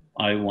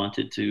I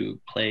wanted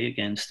to play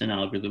against an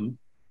algorithm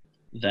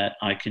that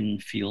I can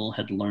feel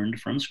had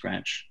learned from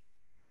scratch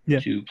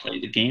to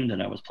play the game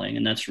that I was playing,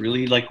 and that's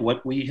really like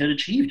what we had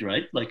achieved,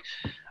 right?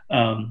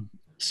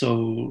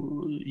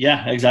 So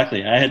yeah,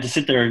 exactly. I had to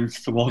sit there and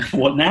say, well,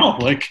 what now?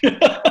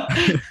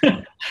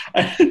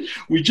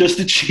 We just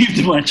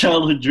achieved my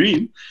childhood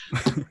dream.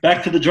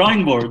 Back to the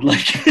drawing board.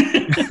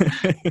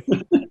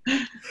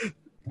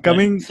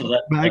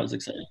 That was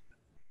exciting.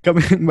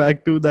 Coming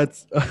back to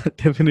that's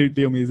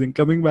definitely amazing.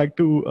 Coming back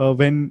to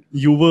when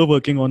you were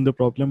working on the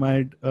problem,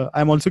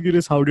 I'm also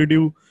curious, how did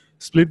you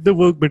split the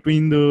work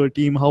between the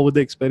team? How were the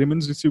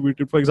experiments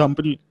distributed? For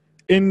example,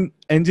 in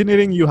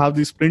engineering, you have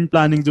the sprint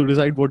planning to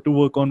decide what to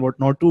work on, what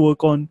not to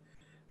work on.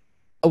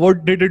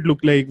 What did it look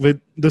like with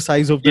the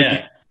size of the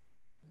team?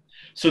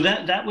 So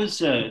that was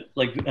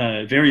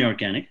very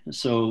organic.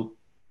 So,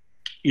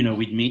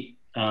 we'd meet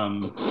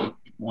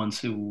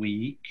once a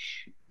week,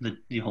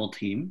 the whole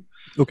team.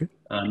 Okay.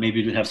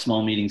 Maybe we'd have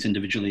small meetings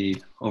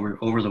individually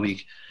over the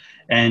week,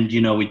 and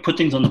we'd put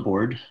things on the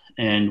board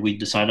and we'd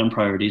decide on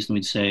priorities, and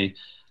we'd say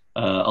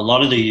a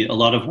lot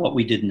of what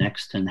we did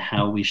next and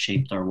how we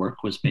shaped our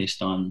work was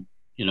based on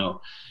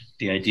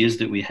the ideas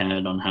that we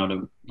had on how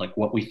to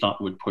what we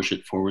thought would push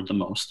it forward the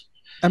most.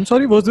 I'm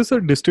sorry, was this a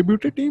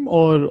distributed team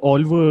or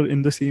all were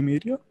in the same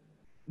area?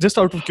 Just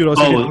out of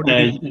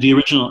curiosity. The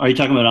original. Are you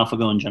talking about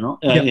AlphaGo in general?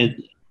 Yeah.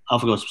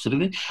 AlphaGo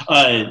specifically.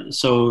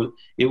 So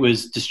it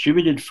was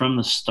distributed from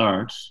the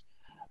start,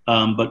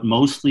 but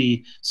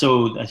mostly.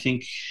 So I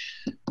think.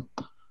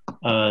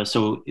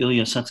 So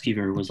Ilya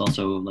Sutskever was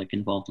also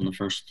involved in the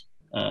first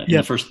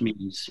the first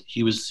meetings.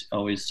 He was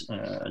always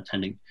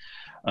attending.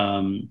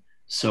 But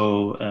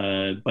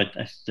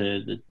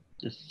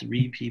the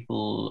 3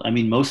 people. I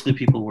mean, most of the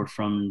people were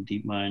from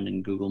DeepMind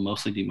and Google.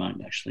 Mostly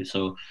DeepMind, actually.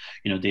 So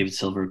David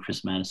Silver,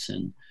 Chris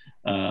Madison.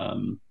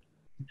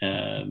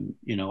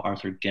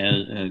 Arthur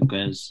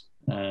Gez.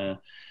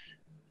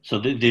 So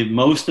the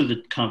most of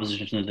the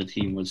composition of the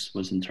team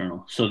was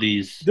internal. So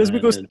these just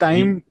because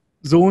time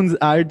zones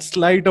add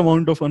slight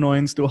amount of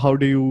annoyance to how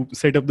do you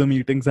set up the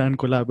meetings and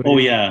collaborate. Oh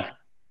yeah,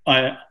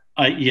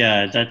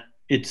 that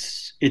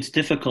it's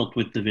difficult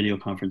with the video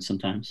conference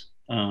sometimes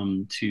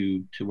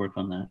to work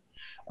on that.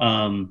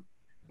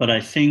 But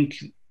I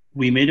think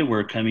we made it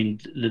work. I mean,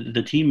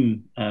 the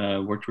team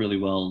worked really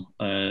well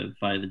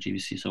via the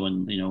GVC. So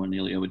when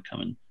Ilya would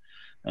come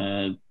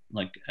and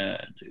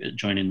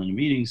join in on the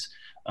meetings,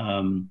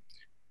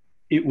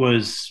 it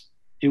was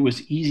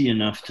easy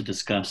enough to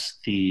discuss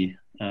the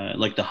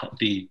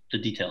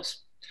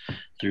details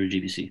through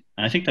GVC.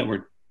 And I think that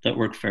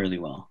worked fairly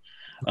well.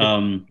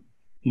 Okay.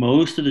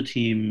 Most of the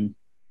team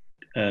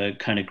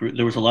kind of grew.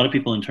 There was a lot of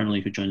people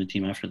internally who joined the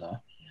team after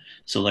that.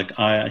 So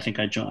I think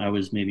I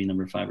was maybe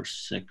number 5 or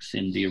 6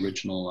 in the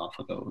original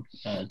AlphaGo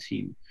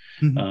team.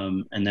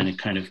 Mm-hmm. And then it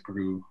kind of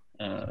grew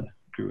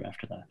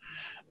after that.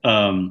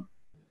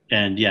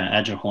 And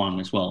Ajay Huang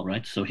as well,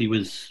 right? So he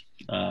was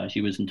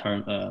in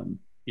turn,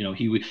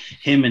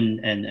 him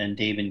and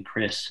Dave and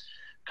Chris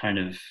kind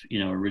of,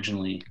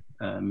 originally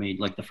made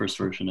the first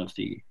version of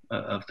the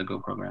Go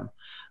program.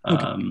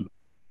 Okay.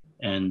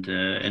 And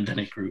then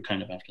it grew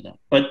kind of after that.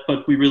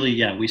 But we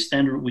really, we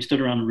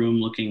stood around the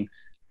room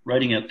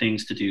writing out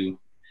things to do.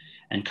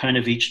 and kind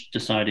of each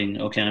deciding,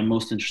 okay, I'm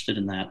most interested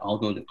in that. I'll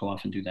go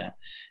off and do that.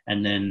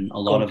 And then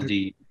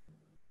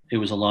it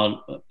was a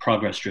lot of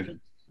progress driven,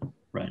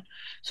 right?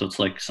 So it's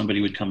like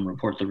somebody would come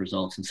report the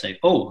results and say,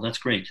 oh, that's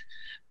great,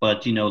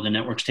 but the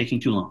network's taking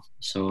too long.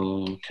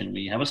 So can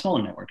we have a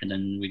smaller network? And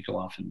then we'd go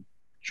off and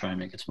try and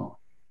make it smaller.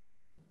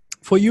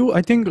 For you,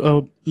 I think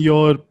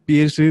your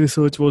PhD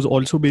research was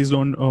also based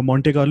on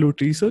Monte Carlo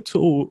tree search.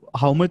 So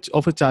how much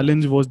of a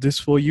challenge was this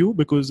for you?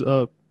 Because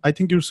I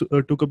think you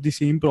took up the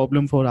same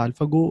problem for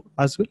AlphaGo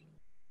as well.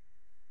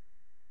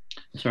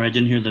 Sorry, I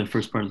didn't hear the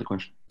first part of the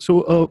question.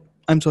 So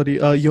I'm sorry,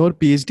 your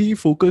PhD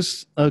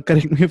focus,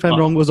 correct me if I'm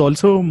wrong, was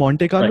also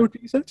Monte Carlo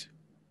tree search?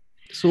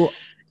 So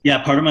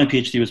yeah, part of my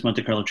PhD was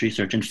Monte Carlo tree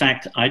search. In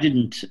fact, I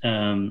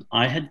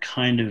had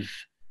kind of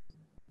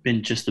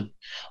been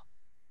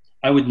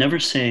I would never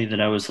say that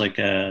I was like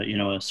a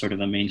sort of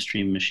a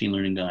mainstream machine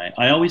learning guy.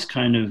 I always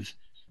kind of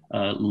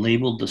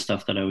labeled the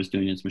stuff that I was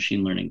doing as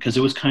machine learning because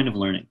it was kind of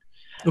learning.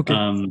 Okay.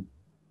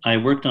 I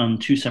worked on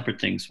two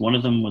separate things. One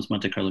of them was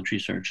Monte Carlo tree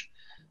search,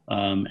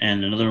 and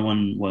another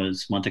one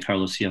was Monte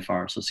Carlo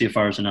CFR. So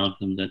CFR is an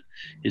algorithm that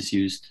is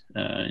used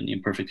in the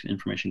imperfect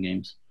information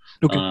games,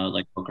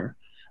 like poker.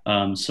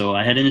 So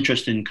I had an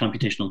interest in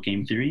computational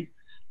game theory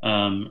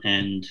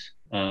and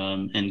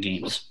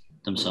games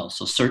themselves.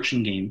 So search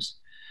in games.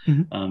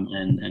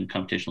 And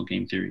computational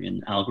game theory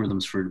and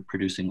algorithms for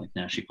producing like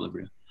Nash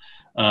equilibria.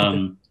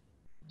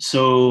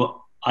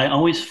 So I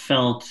always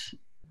felt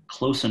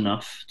close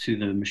enough to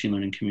the machine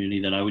learning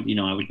community that I would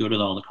go to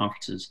all the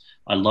conferences.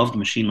 I loved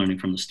machine learning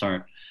from the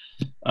start.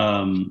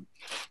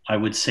 I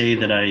would say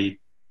that I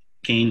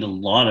gained a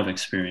lot of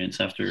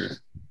experience after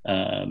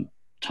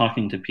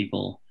talking to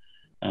people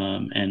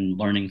and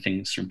learning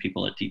things from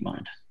people at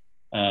DeepMind.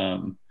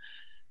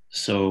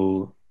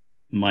 So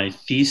my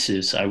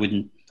thesis, I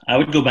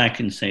would go back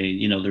and say,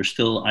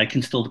 I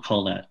can still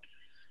call that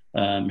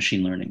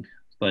machine learning,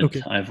 but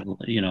I've,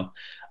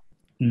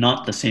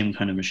 not the same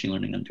kind of machine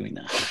learning I'm doing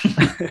now.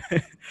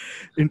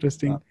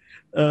 Interesting.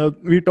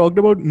 We talked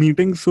about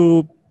meetings.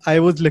 So I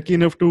was lucky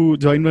enough to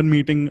join one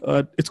meeting.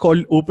 It's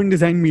called Open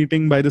Design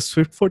Meeting by the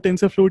Swift for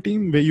TensorFlow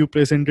team, where you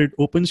presented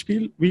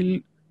OpenSpiel.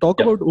 We'll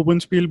talk about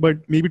OpenSpiel, but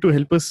maybe to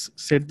help us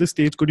set the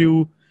stage, could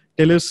you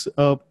tell us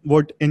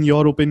what, in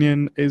your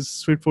opinion, is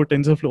Swift for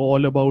TensorFlow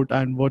all about,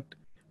 and what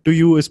to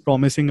you is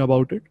promising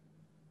about it?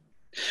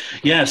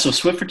 Yeah, so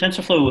Swift for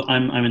TensorFlow,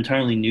 I'm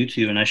entirely new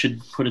to, and I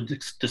should put a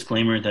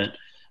disclaimer that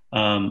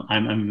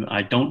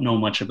I don't know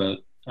much about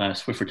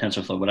Swift for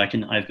TensorFlow, but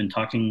I've been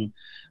talking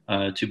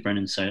to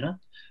Brennan Saida,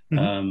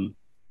 one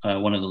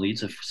of the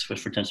leads of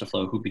Swift for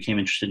TensorFlow, who became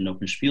interested in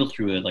OpenSpiel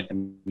through a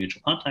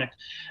mutual contact,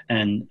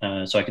 and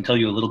so I can tell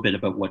you a little bit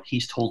about what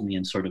he's told me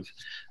and sort of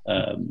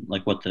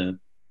like what the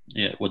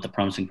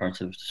promising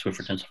parts of Swift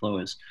for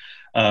TensorFlow is.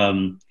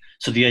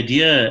 So the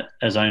idea,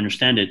 as I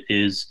understand it,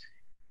 is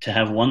to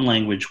have one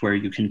language where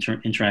you can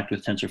interact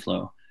with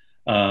TensorFlow.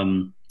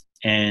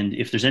 And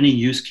if there's any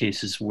use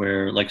cases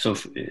where,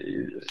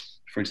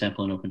 for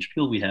example, in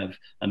OpenSpiel, we have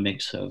a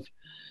mix of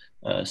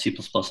C++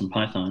 and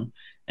Python.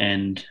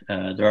 And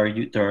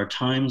there are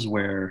times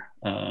where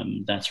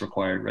that's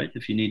required, right?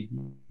 If you need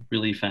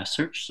really fast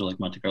search, so like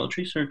Monte Carlo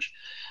tree search,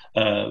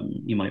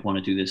 you might want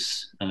to do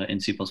this in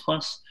C++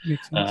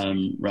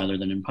 rather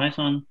than in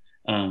Python.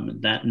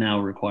 That now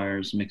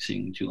requires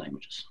mixing two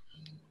languages.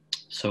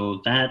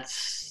 So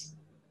that's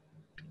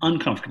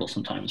uncomfortable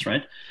sometimes,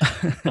 right?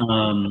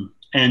 And,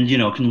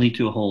 can lead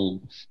to a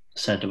whole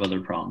set of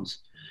other problems.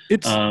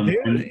 It's there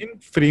in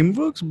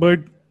frameworks, but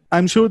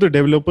I'm sure the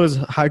developers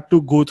had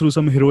to go through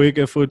some heroic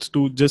efforts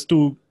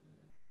to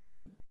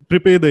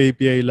prepare the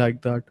API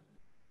like that.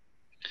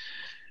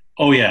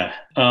 Oh yeah,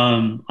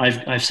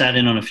 I've sat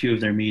in on a few of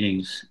their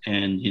meetings,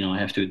 and I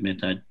have to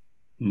admit that I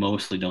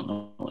mostly don't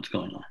know what's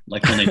going on.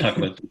 Like when they talk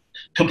about the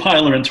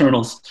compiler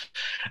internals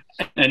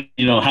and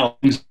how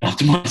things are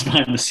optimized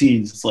behind the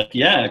scenes, it's like,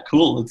 yeah,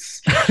 cool,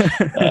 it's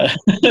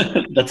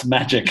that's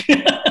magic.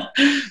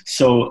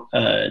 So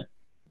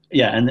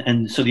yeah,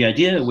 and so the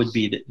idea would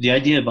be that the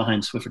idea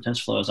behind Swift for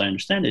TensorFlow, as I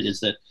understand it,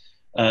 is that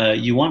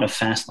you want a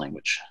fast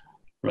language,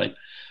 right?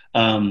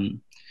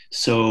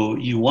 So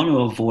you want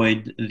to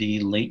avoid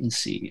the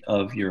latency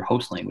of your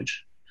host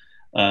language,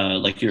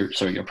 like your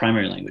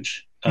primary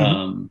language,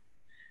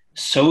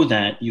 so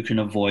that you can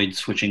avoid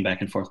switching back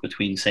and forth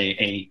between, say,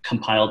 a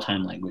compile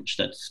time language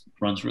that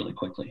runs really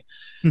quickly.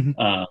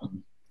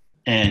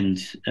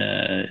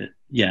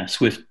 Yeah,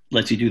 Swift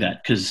lets you do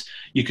that because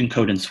you can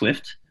code in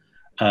Swift,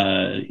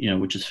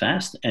 which is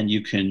fast, and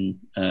you can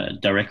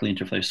directly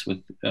interface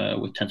with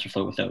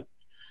TensorFlow without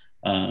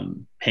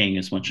paying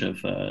as much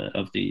of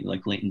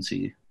the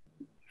latency,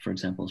 for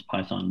example, as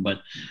Python.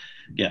 But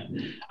yeah,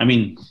 I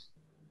mean,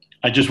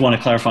 I just want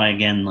to clarify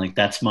again,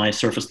 that's my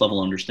surface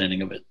level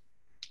understanding of it.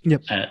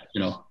 Yep.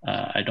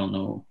 I don't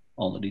know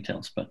all the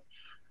details, but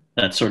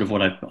that's sort of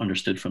what I've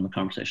understood from the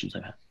conversations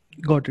I've had.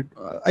 Got it.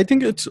 I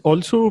think it's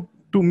also,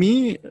 to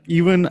me,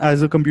 even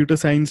as a computer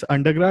science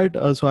undergrad,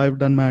 so I've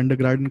done my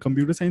undergrad in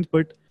computer science,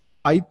 but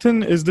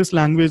Python is this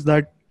language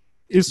that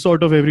is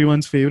sort of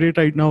everyone's favorite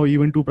right now,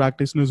 even to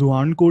practitioners who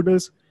aren't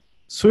coders.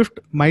 Swift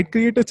might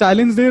create a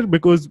challenge there,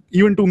 because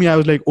even to me, I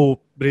was like, oh,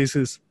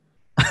 braces,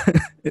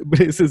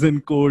 braces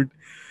in code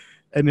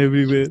and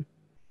everywhere.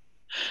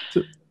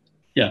 So,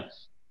 yeah.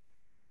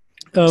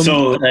 um,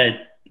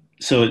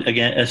 So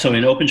again, so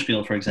in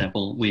OpenSpiel, for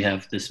example, we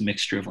have this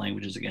mixture of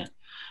languages again.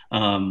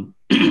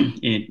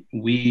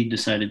 We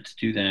decided to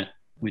do that.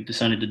 We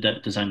decided to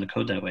design the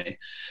code that way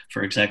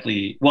for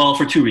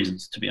for two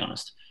reasons, to be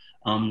honest.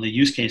 The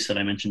use case that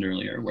I mentioned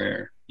earlier,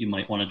 where you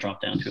might want to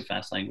drop down to a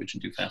fast language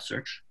and do fast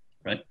search,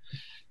 right?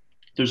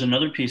 There's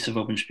another piece of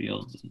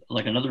OpenSpiel,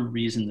 like another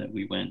reason that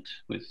we went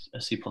with a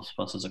C++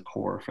 as a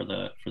core for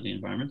the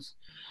environments,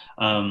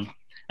 and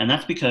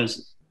that's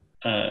because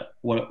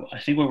what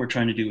we're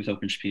trying to do with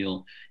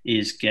OpenSpiel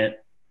is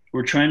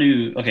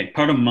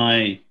part of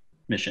my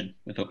mission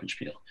with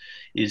OpenSpiel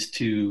is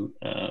to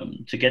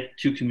get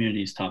two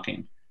communities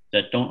talking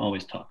that don't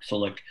always talk. So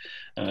like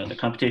the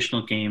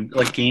computational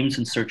games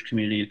and search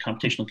community, the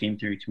computational game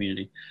theory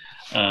community,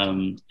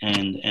 and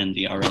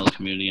the RL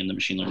community and the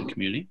machine learning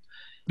community.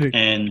 Right.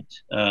 And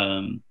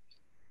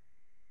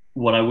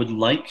what I would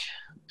like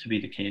to be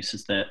the case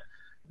is that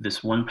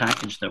this one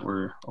package that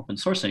we're open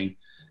sourcing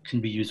can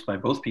be used by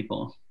both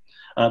people,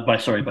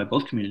 by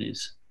both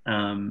communities,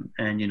 and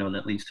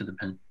that leads to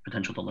the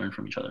potential to learn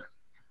from each other.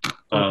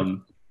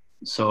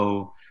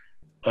 So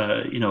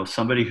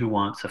somebody who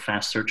wants a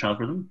fast search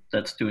algorithm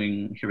that's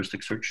doing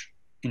heuristic search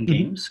in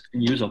games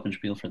can use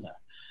OpenSpiel for that,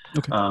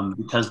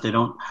 because they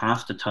don't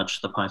have to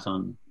touch the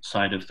Python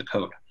side of the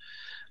code.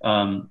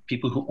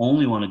 People who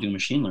only want to do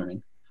machine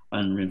learning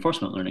and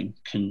reinforcement learning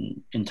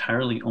can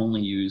entirely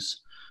only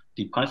use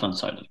the Python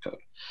side of the code.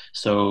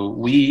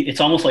 So it's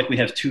almost like we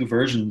have two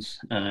versions,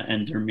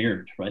 and they're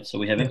mirrored, right? So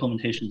we have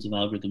implementations of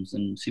algorithms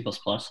in C++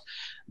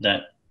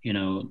 that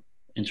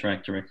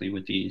interact directly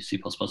with the C++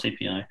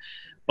 API,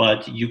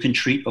 but you can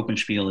treat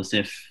OpenSpiel as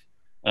if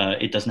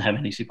it doesn't have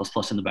any C++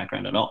 in the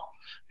background at all,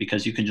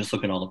 because you can just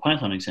look at all the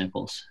Python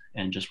examples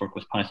and just work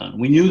with Python.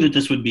 We knew that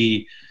this would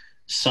be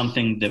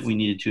something that we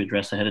needed to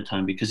address ahead of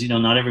time, because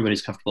not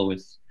everybody's comfortable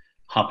with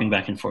hopping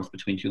back and forth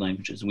between two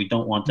languages. We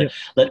don't want that.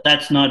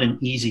 That's not an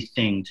easy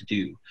thing to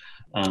do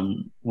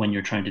when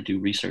you're trying to do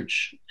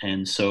research.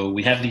 And so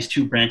we have these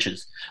two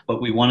branches,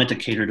 but we wanted to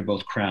cater to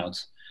both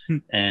crowds.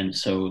 And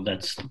so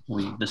this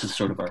is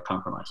sort of our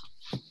compromise.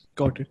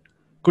 Got it.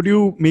 Could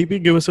you maybe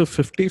give us a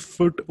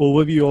 50-foot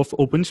overview of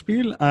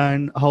OpenSpiel,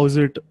 and how is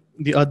it,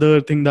 the other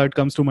thing that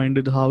comes to mind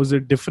is how is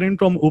it different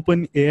from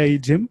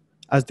OpenAI Gym,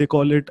 as they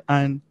call it?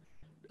 And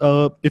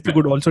if you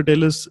could also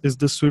tell us, is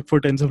the Swift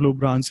for TensorFlow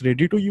branch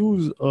ready to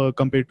use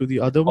compared to the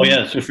other one? Oh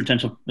yeah, Swift for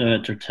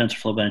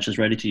TensorFlow branch is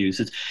ready to use.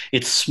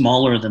 It's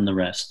smaller than the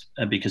rest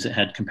because it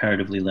had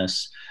comparatively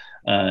less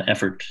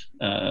effort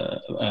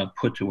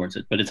put towards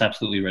it, but it's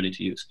absolutely ready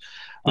to use.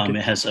 It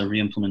has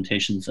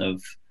reimplementations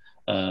of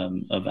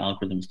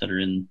algorithms that are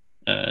in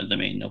the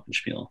main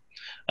OpenSpiel.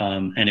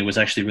 And it was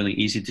actually really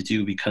easy to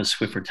do because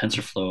Swift for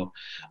TensorFlow,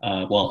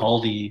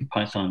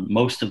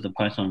 most of the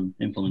Python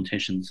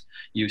implementations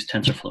use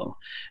TensorFlow.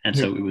 And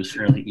so it was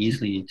fairly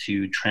easy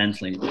to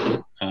translate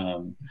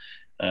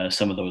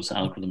some of those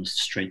algorithms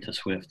straight to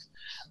Swift.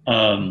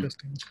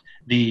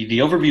 The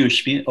overview of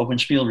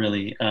OpenSpiel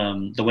really,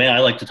 the way I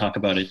like to talk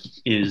about it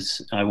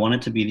is I want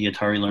it to be the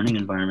Atari learning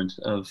environment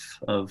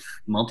of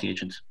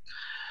multi-agent.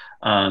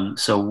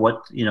 So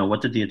what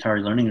did the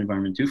Atari learning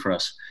environment do for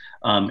us?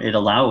 It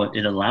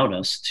allowed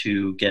us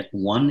to get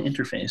one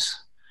interface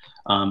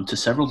to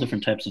several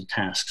different types of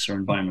tasks or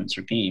environments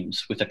or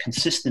games with a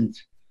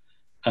consistent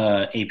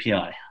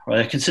API, or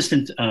a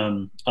consistent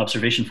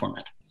observation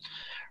format,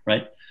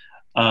 right?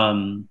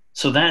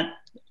 So that,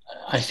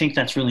 I think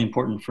that's really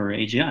important for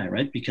AGI,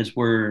 right? Because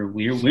we're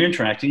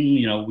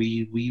interacting.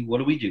 What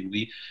do?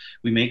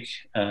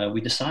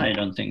 We decide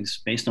on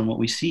things based on what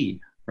we see,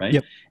 right?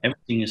 Yep.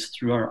 Everything is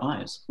through our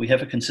eyes. We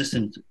have a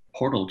consistent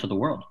portal to the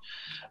world,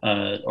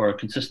 or a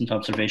consistent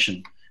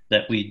observation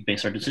that we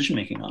base our decision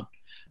making on.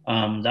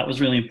 That was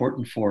really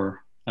important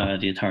for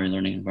the Atari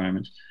learning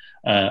environment.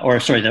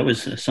 That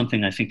was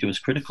something I think it was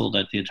critical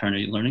that the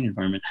Atari learning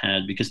environment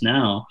had, because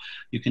now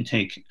you can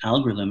take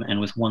algorithm and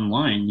with one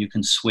line you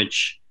can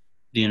switch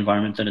the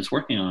environment that it's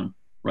working on.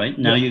 Right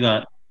now you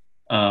got,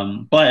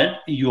 but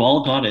you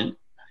all got it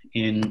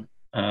in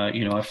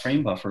a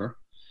frame buffer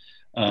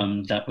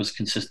that was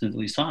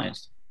consistently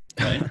sized,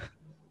 right?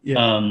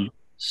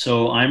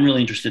 So I'm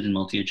really interested in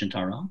multi-agent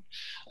RL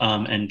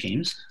and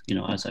games,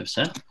 as I've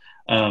said,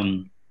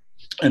 and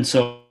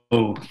so.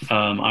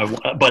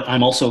 But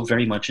I'm also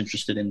very much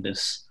interested in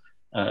this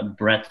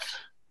breadth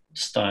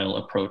style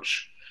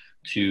approach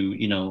to,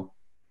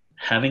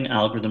 having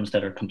algorithms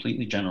that are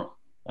completely general.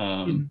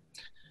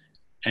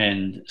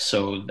 And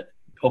so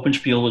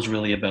OpenSpiel was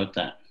really about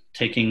that,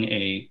 taking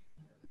a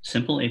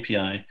simple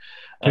API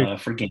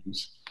for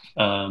games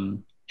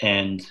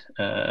and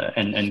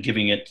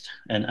giving it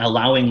and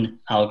allowing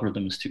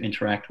algorithms to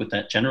interact with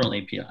that general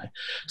API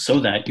so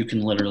that you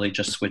can literally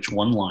just switch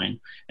one line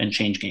and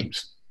change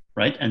games.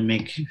 right? And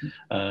make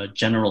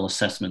general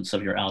assessments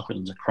of your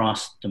algorithms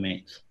across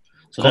domains.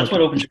 So Got that's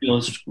what OpenSpiel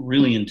is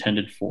really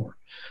intended for.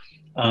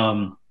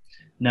 Now,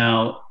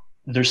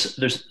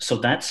 so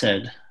that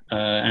said,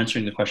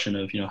 answering the question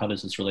of, how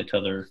does this relate to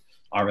other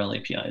RL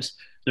APIs?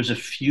 There's a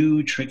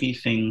few tricky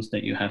things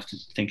that you have to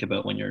think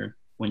about when you're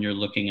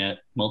looking at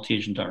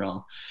multi-agent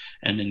RL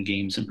and in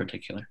games in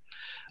particular.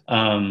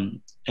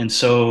 And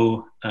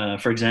so,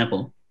 for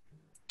example,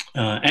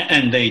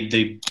 and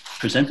they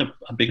present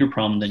a bigger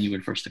problem than you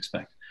would first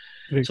expect.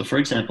 Right. So, for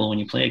example, when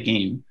you play a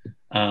game,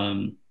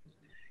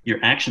 your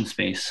action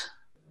space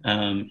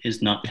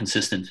is not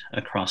consistent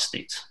across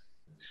states.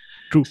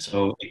 True.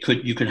 So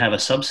you could have a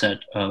subset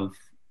of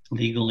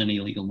legal and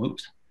illegal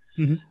moves.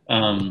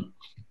 And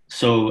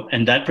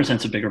that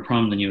presents a bigger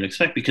problem than you would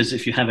expect, because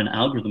if you have an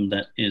algorithm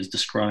that is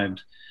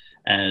described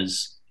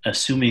as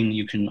assuming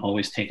you can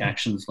always take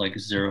actions like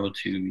 0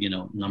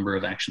 to number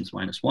of actions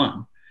minus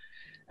 1,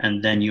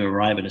 and then you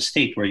arrive at a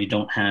state where you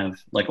don't have,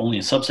 like, only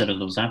a subset of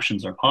those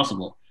options are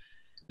possible,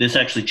 this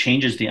actually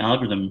changes the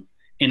algorithm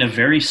in a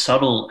very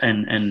subtle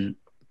and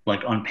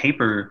like on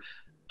paper,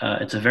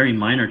 it's a very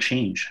minor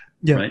change,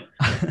 right?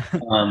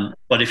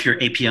 But if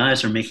your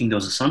APIs are making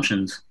those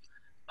assumptions,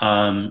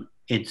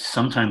 it's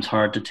sometimes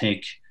hard to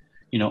take,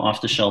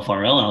 off-the-shelf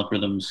RL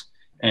algorithms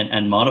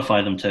and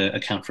modify them to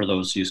account for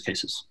those use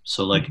cases.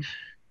 So, like,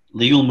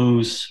 legal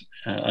moves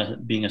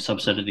being a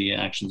subset of the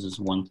actions is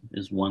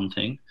one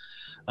thing.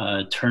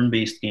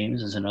 Turn-based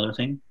games is another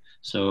thing.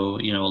 So,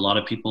 a lot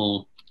of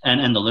people,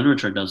 and the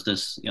literature does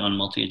this on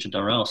multi-agent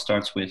RL,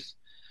 starts with,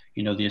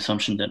 the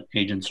assumption that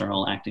agents are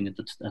all acting at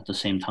the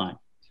same time.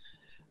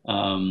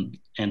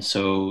 And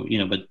so,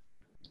 but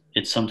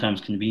it's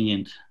sometimes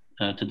convenient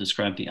to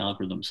describe the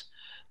algorithms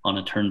on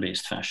a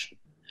turn-based fashion,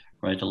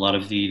 right? A lot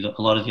of the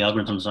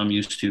algorithms I'm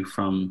used to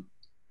from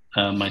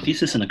my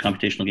thesis in the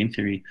computational game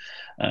theory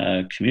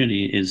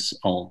community is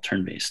all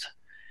turn-based.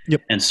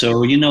 Yep. And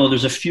so,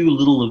 there's a few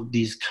little of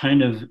these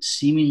kind of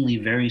seemingly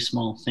very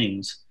small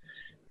things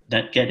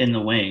that get in the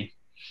way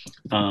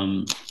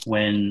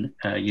when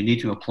you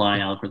need to apply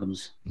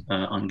algorithms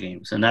on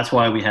games. And that's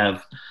why we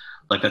have,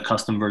 like, a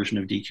custom version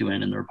of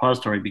DQN in the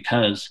repository,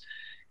 because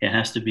it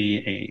has to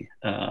be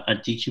a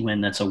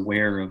DQN that's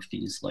aware of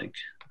these, like,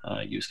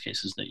 use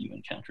cases that you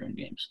encounter in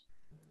games.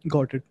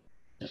 Got it.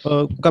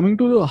 Coming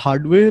to the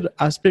hardware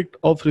aspect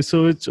of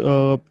research,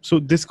 so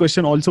this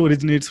question also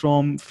originates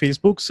from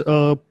Facebook's,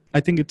 I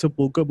think it's a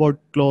poker bot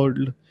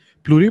called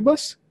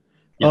Pluribus.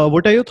 Yeah.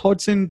 What are your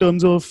thoughts in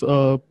terms of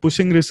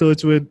pushing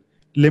research with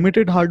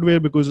limited hardware,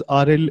 because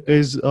RL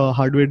is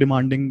hardware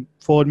demanding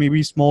for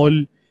maybe small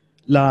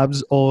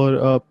labs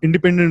or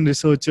independent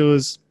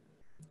researchers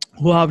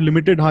who have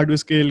limited hardware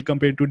scale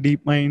compared to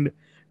DeepMind?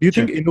 Do you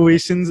think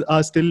innovations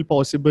are still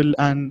possible,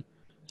 and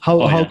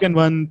how can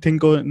one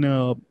think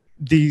on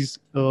these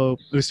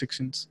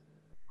restrictions,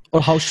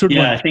 or how should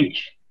one?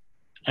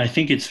 I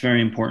think it's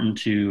very important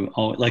to,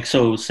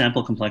 so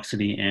sample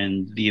complexity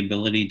and the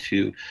ability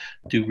to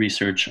do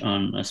research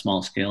on a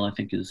small scale, I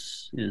think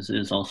is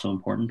also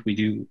important. We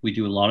do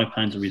a lot of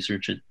kinds of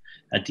research at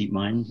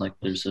DeepMind. Like,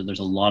 there's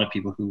a lot of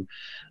people who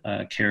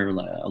care a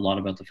lot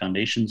about the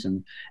foundations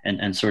and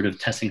sort of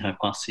testing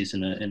hypotheses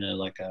in an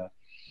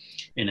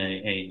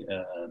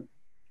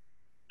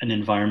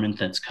environment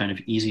that's kind of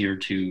easier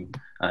to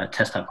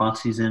test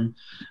hypotheses in.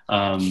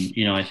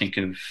 I think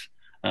of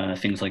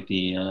things like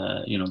the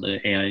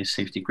AI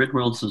safety grid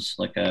worlds is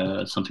like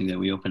something that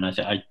we open.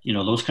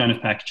 Those kind of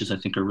packages I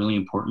think are really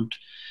important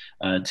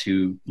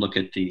to look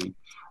at the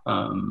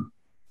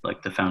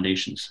like the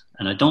foundations.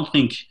 And I don't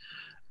think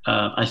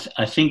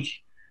I think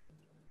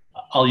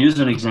I'll use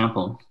an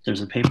example.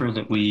 There's a paper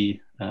that we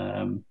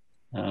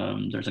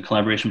there's a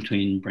collaboration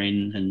between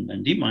Brain and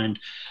DeepMind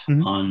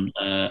on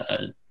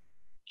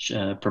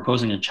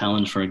proposing a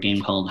challenge for a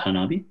game called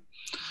Hanabi.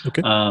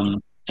 Okay.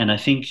 And I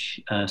think,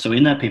 so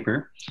in that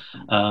paper,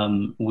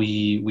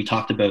 we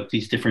talked about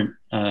these different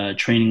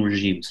training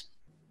regimes.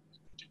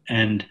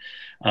 And,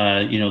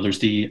 there's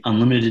the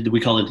unlimited, we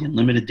call it the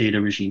unlimited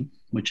data regime,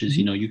 which is,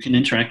 you can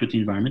interact with the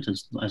environment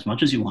as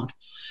much as you want.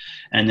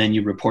 And then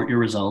you report your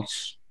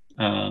results,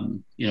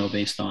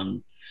 based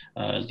on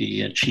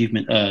the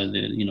achievement,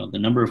 the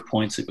number of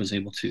points it was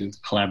able to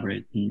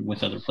collaborate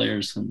with other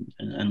players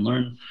and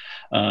learn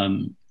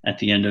at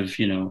the end of,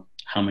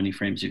 how many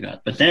frames you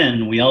got. But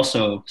then we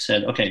also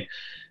said, okay,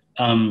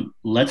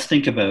 let's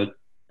think about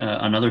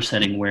another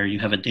setting where you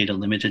have a data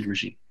limited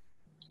regime,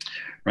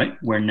 right?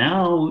 Where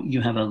now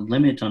you have a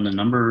limit on the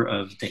number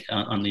of the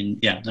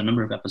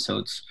number of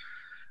episodes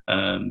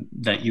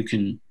that you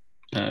can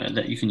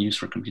use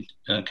for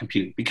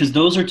compute, because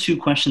those are two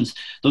questions.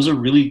 Those are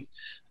really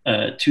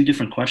two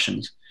different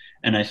questions,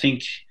 and I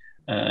think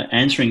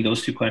answering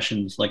those two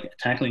questions, like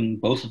tackling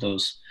both of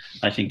those,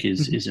 I think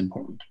is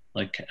important.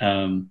 Like.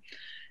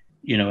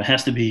 It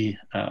has to be,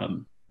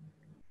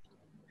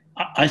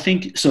 I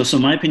think, so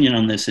my opinion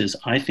on this is,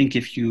 I think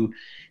if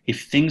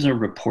things are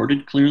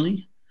reported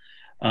clearly,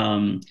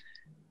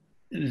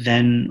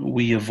 then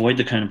we avoid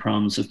the kind of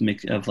problems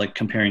of like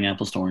comparing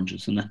apples to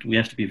oranges, and that we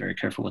have to be very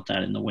careful with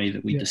that in the way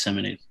that we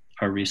disseminate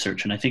our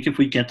research. And I think if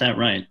we get that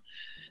right,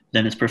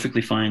 then it's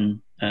perfectly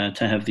fine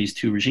to have these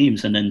two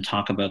regimes and then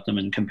talk about them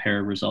and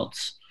compare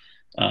results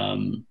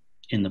in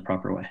the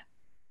proper way.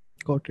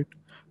 Got it.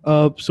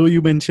 So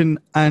you mentioned,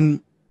 and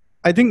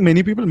I think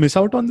many people miss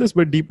out on this,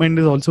 but DeepMind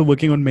is also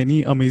working on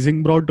many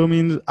amazing broad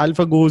domains.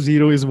 AlphaGo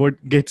Zero is what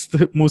gets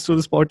the most of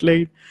the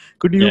spotlight.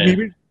 Could you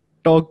maybe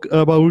talk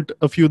about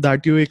a few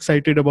that you're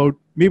excited about?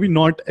 Maybe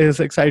not as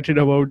excited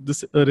about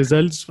the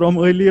results from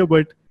earlier,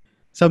 but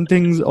some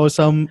things or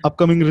some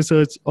upcoming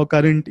research or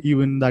current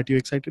even that you're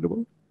excited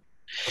about?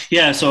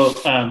 Yeah, so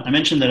I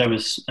mentioned that I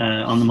was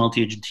on the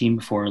multi-agent team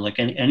before. Like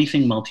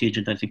anything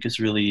multi-agent, I think is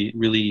really,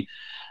 really,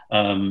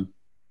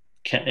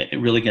 it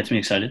really gets me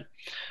excited.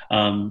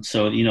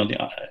 So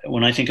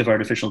when I think of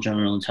artificial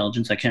general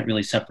intelligence, I can't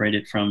really separate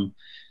it from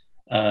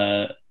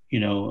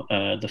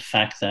the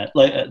fact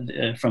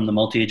that from the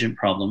multi-agent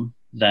problem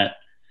that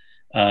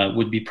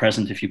would be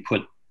present if you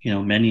put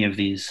many of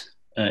these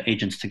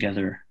agents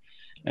together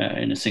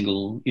in a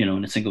single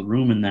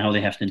room, and now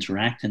they have to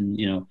interact, and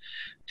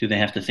do they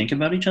have to think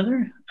about each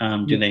other?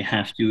 Do they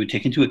have to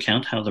take into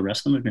account how the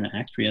rest of them are going to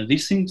act?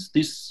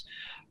 These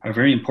are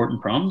very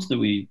important problems that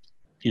we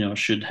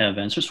should have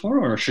answers for,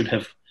 or should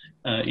have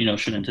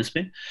should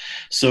anticipate.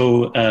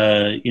 So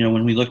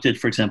when we looked at,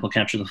 for example,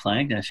 Capture the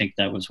Flag, I think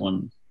that was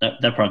one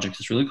that project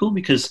is really cool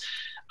because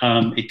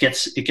it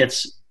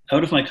gets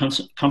out of my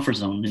comfort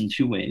zone in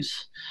two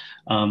ways.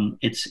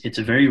 It's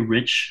a very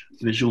rich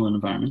visual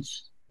environment,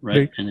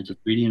 right? And it's a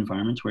 3D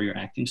environment where you're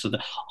acting. So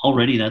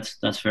already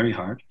that's very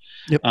hard.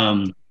 Yep.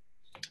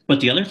 But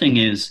the other thing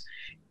is,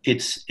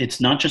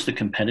 it's not just a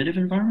competitive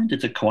environment,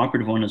 it's a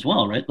cooperative one as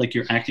well, right? Like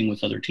you're acting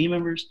with other team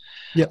members,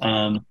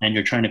 and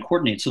you're trying to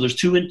coordinate. So there's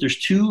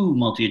two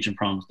multi-agent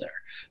problems there.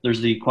 There's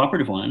the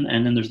cooperative one,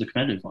 and then there's the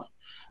competitive one.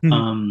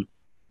 Mm-hmm.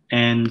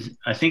 And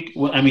I think,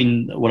 what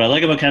I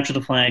like about Capture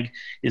the Flag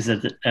is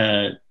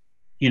that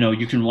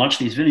you can watch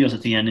these videos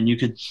at the end, and you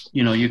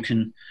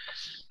can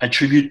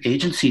attribute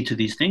agency to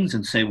these things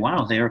and say,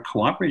 wow, they are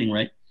cooperating,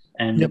 right?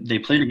 And they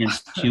played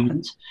against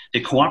humans. They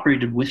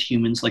cooperated with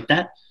humans like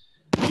that.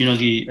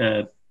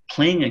 The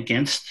playing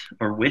against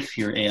or with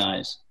your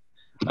AIs,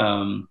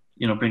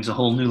 brings a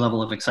whole new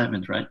level of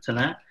excitement, right, to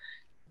that.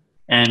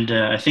 And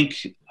I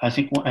think,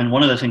 and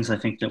one of the things I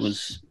think that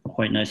was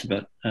quite nice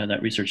about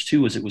that research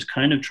too was it was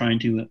kind of trying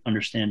to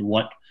understand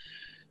what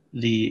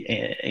the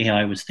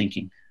AI was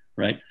thinking,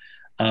 right?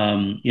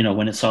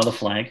 When it saw the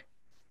flag,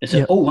 it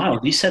said, "Oh wow,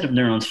 these set of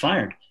neurons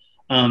fired.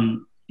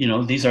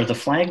 These are the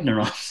flag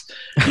neurons."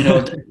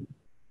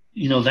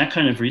 That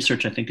kind of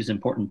research I think is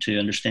important to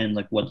understand,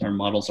 like what our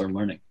models are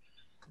learning.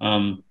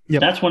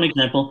 That's one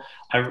example.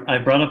 I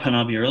brought up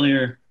Hanabi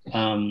earlier.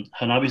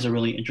 Hanabi is a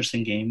really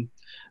interesting game.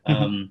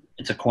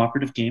 It's a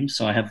cooperative game,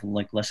 so I have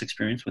like less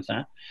experience with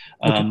that.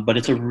 But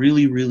it's a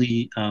really,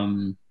 really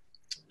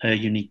a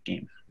unique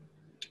game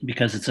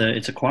because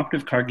it's a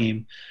cooperative card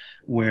game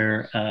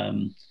where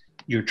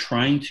you're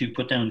trying to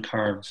put down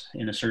cards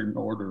in a certain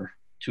order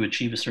to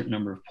achieve a certain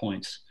number of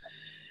points,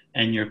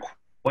 and you're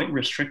quite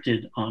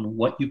restricted on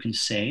what you can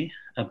say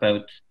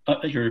about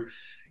you're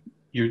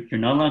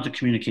not allowed to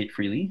communicate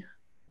freely.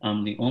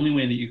 The only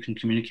way that you can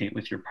communicate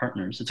with your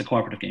partners, it's a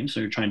cooperative game, so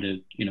you're trying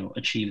to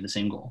achieve the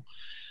same goal,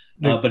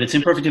 but it's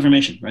imperfect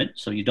information, right?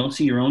 So you don't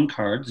see your own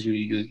cards.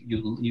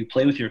 You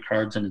play with your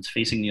cards, and it's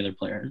facing the other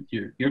player.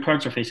 Your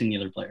cards are facing the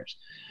other players.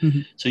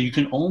 So you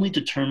can only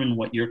determine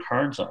what your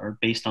cards are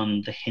based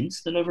on the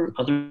hints that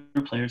other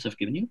players have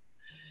given you.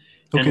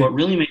 And what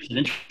really makes it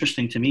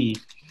interesting to me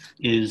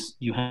is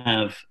you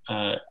have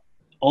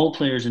all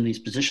players in these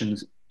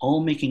positions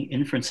all making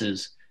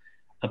inferences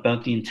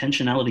about the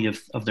intentionality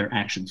of their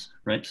actions,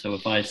 right? So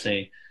if I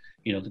say,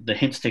 the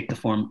hints take the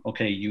form,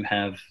 okay, you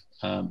have,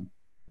 a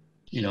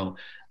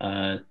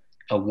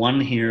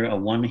 1 here, a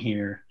 1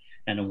 here,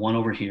 and a 1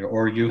 over here,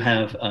 or you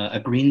have a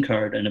green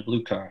card and a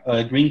blue card,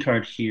 a green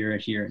card here,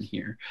 here, and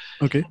here.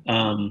 Okay.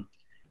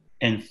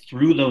 And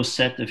through those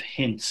set of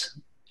hints,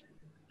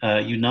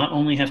 you not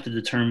only have to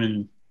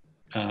determine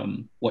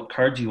what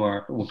cards you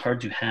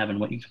have, and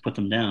what you can put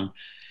them down.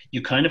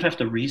 You kind of have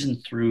to reason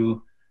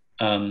through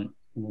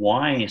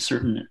why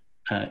certain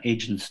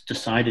agents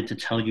decided to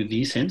tell you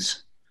these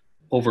hints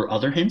over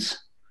other hints,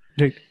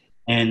 right?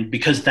 And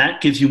because that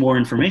gives you more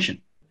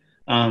information.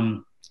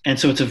 And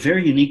so it's a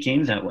very unique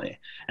game that way.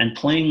 And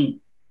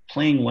playing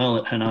well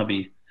at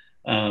Hanabi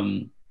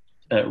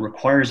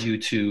requires you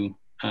to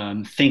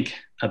think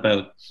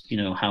about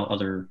how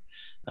other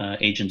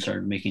agents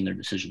are making their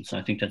decisions. So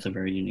I think that's a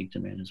very unique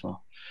domain as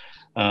well.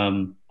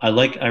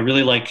 I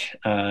really like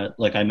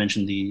I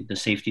mentioned the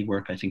safety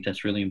work. I think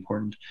that's really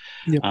important.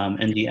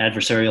 And the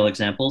adversarial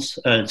examples,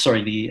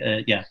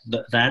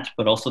 that,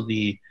 but also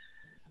the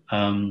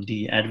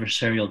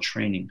adversarial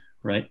training,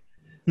 right?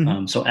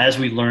 So as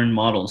we learn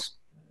models,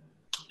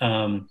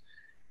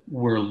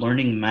 we're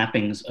learning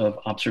mappings of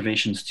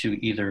observations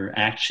to either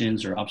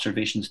actions or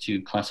observations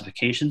to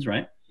classifications,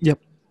 right? Yep.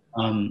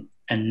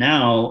 and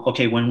now,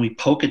 okay, when we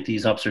poke at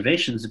these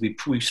observations,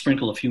 we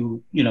sprinkle a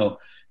few,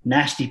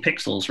 nasty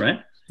pixels, right?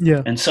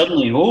 Yeah. And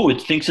suddenly,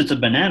 it thinks it's a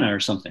banana or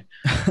something.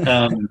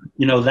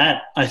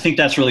 That, I think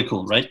that's really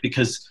cool, right?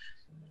 Because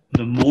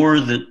the more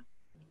that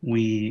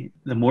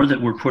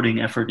we're putting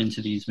effort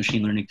into these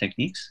machine learning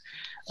techniques,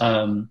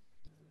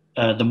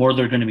 the more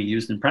they're going to be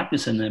used in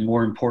practice, and then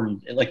more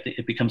important,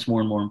 it becomes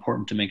more and more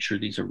important to make sure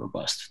these are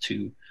robust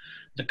to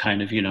the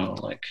kind of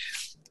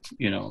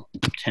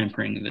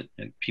tampering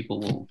that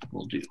people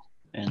will do.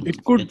 And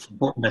it's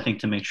important, I think,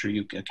 to make sure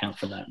you account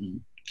for that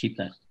and keep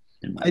that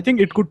in mind. I think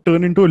it could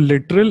turn into a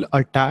literal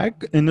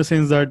attack, in the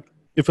sense that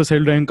if a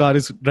self-driving car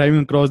is driving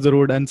across the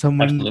road and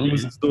someone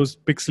uses those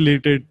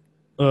pixelated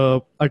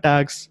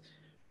attacks,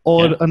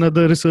 or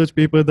another research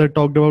paper that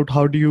talked about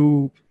how do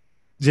you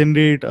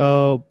generate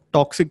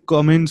toxic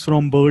comments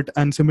from BERT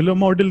and similar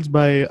models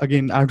by,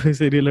 again,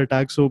 adversarial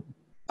attacks. So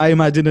I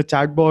imagine a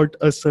chatbot,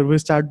 a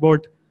service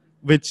chatbot,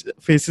 which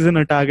faces an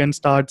attack and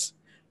starts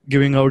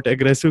giving out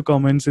aggressive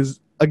comments, is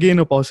again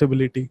a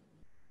possibility.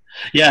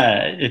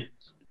 Yeah,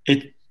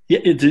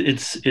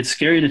 it's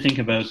scary to think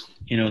about,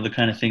 the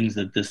kind of things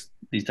that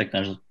these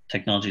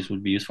technologies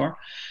would be used for.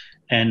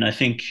 And I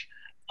think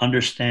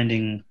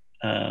understanding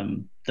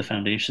the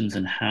foundations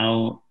and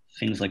how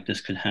things like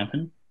this could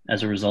happen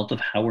as a result of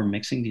how we're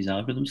mixing these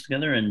algorithms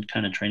together and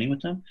kind of training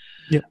with them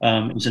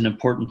is an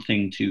important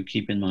thing to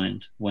keep in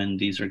mind when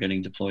these are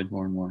getting deployed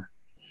more and more.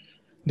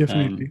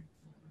 Definitely.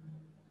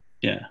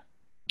 Yeah.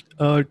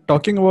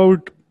 Talking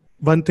about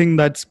one thing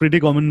that's pretty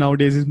common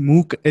nowadays is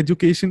MOOC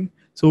education.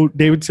 So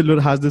David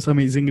Silver has this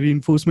amazing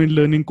reinforcement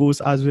learning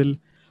course as well.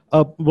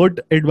 What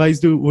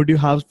advice would you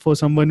have for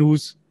someone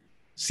who's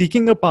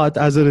seeking a path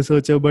as a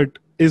researcher but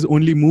is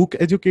only MOOC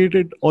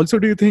educated? Also,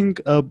 do you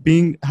think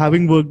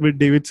having worked with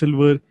David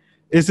Silver,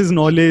 is his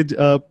knowledge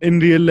in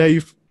real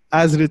life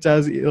as rich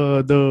as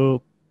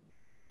the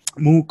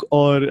MOOC,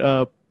 or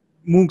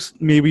MOOCs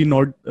maybe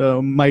not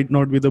might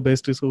not be the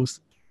best resource?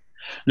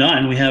 No,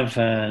 and we have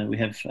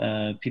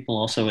people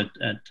also at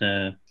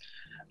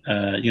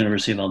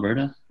University of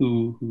Alberta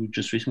who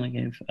just recently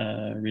gave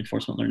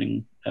reinforcement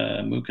learning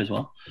MOOC as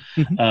well.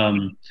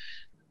 Mm-hmm.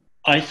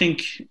 I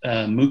think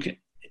MOOC.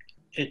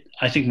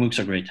 I think MOOCs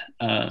are great.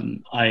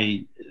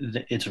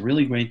 It's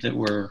really great that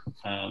we're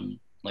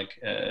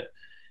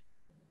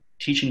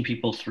teaching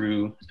people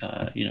through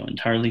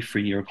entirely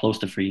free or close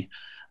to free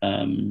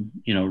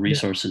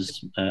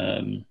resources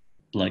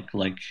like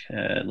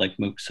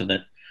MOOCs, so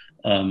that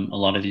a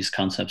lot of these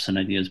concepts and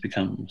ideas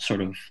become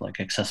sort of like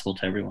accessible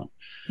to everyone.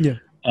 Yeah.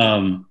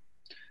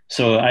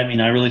 So I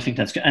mean, I really think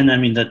that's good, and I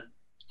mean that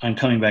I'm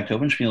coming back to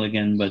OpenSpiel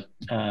again, but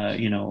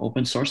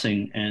open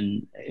sourcing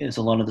and is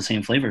a lot of the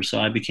same flavor. So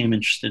I became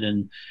interested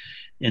in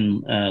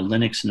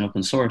Linux and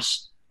open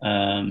source,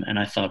 and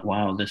I thought,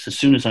 wow, this. As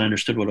soon as I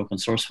understood what open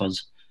source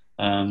was,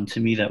 to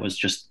me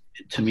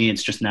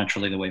it's just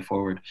naturally the way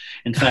forward.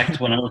 In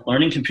fact, when I was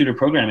learning computer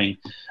programming,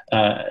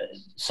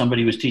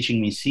 somebody was teaching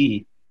me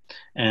C,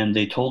 and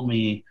they told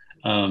me,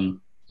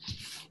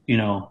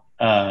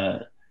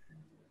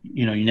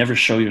 you never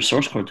show your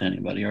source code to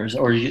anybody, or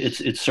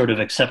it's sort of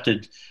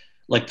accepted,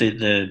 like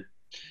your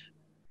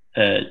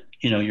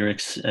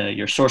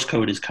source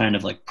code is kind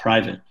of like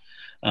private,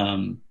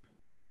 and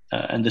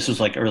this was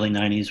like early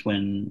 90s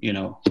when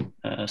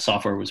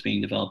software was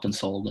being developed and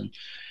sold,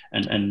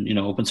 and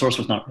open source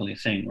was not really a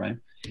thing, right?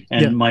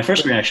 And my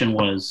first reaction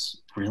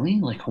was, really,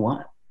 like,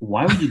 what?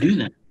 Why would you do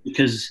that?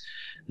 Because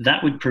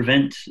that would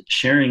prevent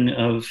sharing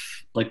of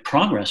like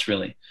progress,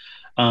 really.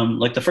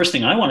 Like the first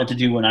thing I wanted to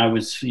do when I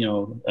was,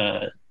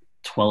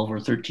 12 or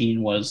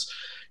 13 was,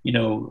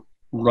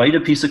 write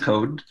a piece of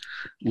code,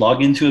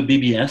 log into a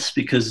BBS,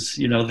 because,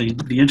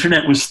 the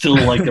internet was still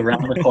like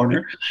around the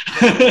corner,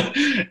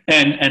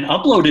 and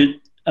upload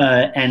it.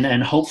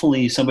 And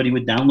hopefully somebody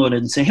would download it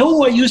and say,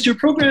 "Oh, I used your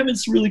program.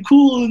 It's really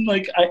cool." And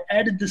like, I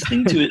added this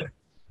thing to it.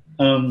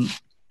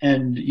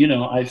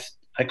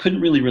 I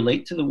couldn't really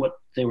relate to what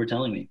they were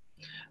telling me.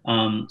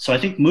 So I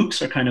think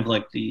MOOCs are kind of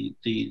like the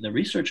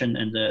research and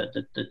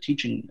the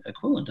teaching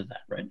equivalent of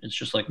that, right? It's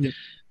just like,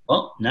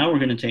 well, now we're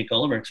going to take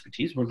all of our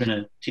expertise, we're going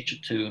to teach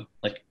it to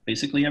like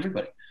basically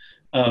everybody,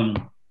 and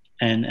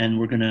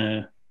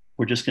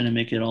we're just going to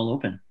make it all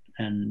open.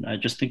 And I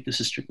just think this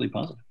is strictly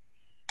positive.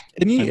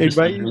 Any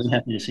advice? I'm really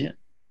happy to see it.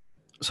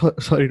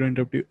 Sorry to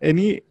interrupt you.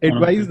 Any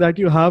advice that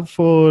you have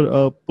for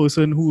a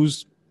person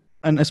who's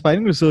an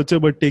aspiring researcher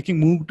but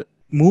taking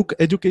MOOC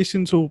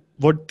education? So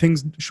what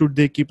things should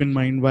they keep in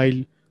mind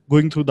while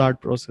going through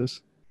that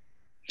process?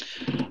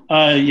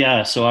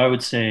 So I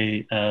would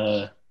say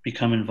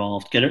become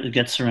involved,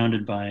 get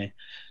surrounded by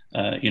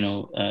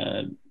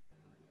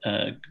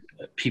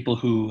people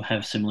who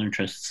have similar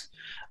interests.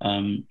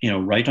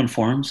 Write on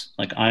forums.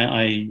 Like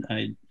I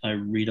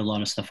read a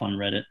lot of stuff on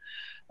Reddit.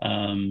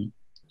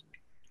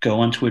 Go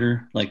on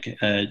Twitter. Like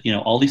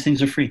all these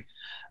things are free.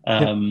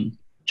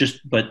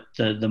 But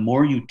the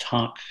more you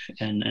talk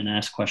and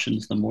ask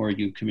questions, the more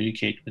you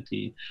communicate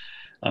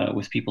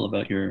with people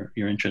about your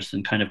interests,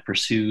 and kind of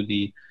pursue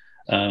the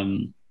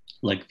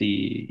like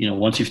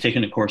once you've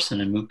taken a course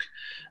in a MOOC,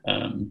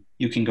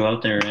 you can go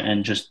out there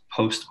and just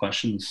post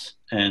questions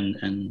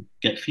and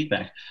get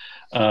feedback.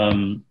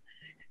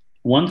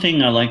 One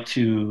thing I like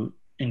to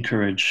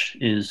encourage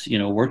is,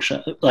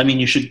 workshop. I mean,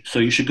 you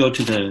should go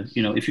to the,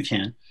 if you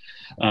can,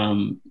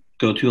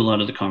 go to a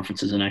lot of the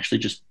conferences and actually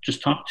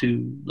just talk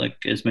to like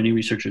as many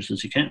researchers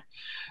as you can.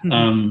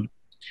 Mm-hmm.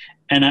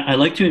 And I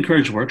like to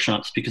encourage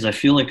workshops because I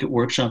feel like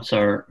workshops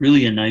are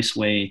really a nice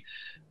way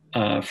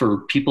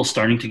for people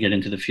starting to get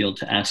into the field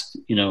to ask,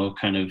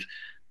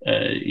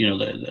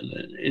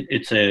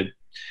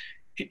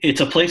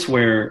 it's a place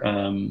where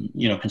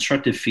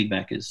constructive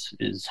feedback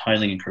is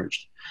highly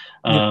encouraged,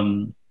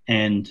 and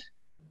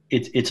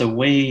it's a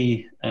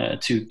way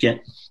to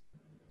get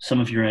some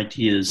of your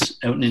ideas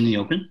out in the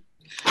open,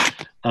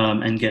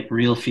 and get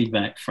real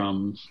feedback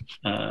from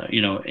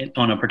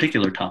on a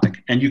particular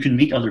topic, and you can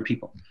meet other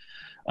people.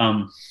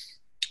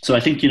 So I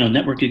think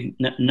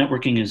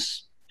networking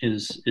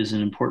is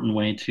an important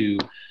way to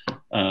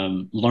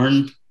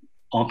learn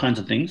all kinds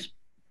of things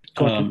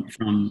from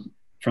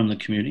the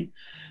community.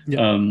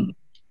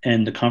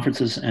 And the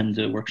conferences and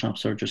the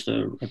workshops are just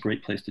a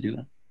great place to do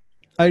that.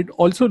 I'd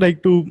also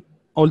like to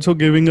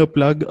giving a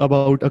plug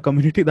about a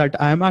community that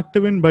I am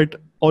active in, but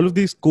all of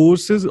these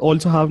courses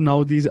also have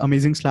now these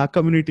amazing Slack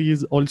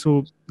communities,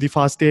 also the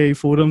FastAI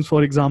forums,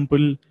 for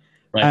example.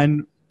 Right.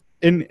 And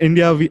in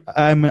India,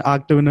 I'm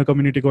active in a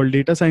community called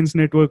Data Science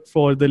Network.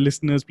 For the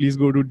listeners, please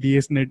go to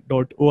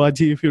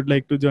dsnet.org if you'd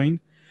like to join.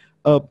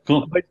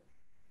 Cool. But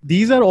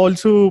these are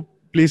also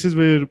places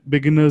where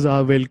beginners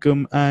are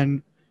welcome,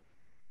 and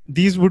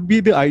these would be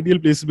the ideal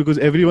places because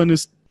everyone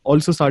is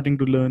also starting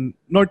to learn,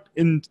 not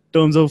in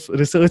terms of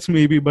research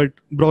maybe, but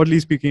broadly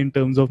speaking in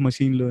terms of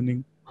machine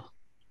learning.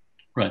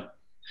 Right.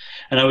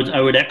 And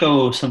I would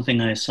echo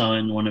something I saw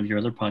in one of your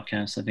other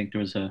podcasts. I think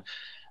there was an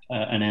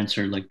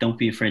answer like, don't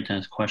be afraid to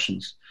ask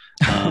questions.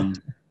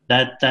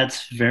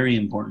 That's very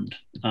important.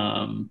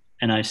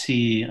 And I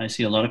see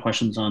a lot of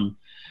questions on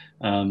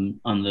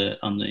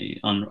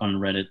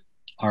Reddit,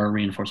 R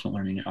reinforcement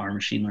learning and R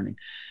machine learning,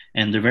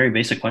 and they're very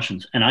basic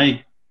questions.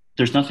 And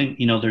there's nothing,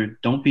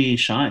 don't be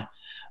shy.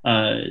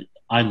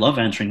 I love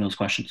answering those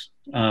questions,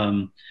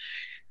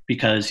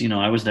 because,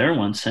 I was there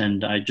once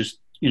and I just,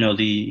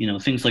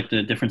 things like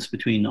the difference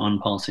between on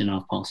policy and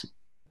off policy.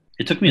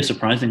 It took me a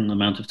surprising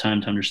amount of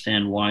time to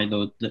understand why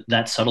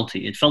that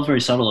subtlety. It felt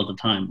very subtle at the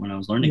time when I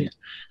was learning it.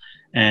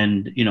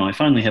 And, I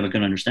finally have a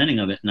good understanding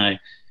of it. And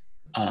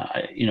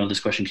this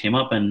question came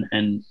up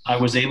and I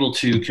was able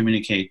to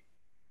communicate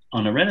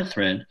on a Reddit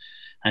thread.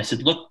 I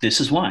said, look,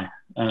 this is why.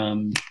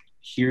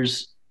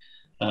 Here's,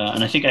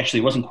 and I think actually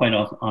it wasn't quite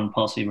on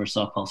policy versus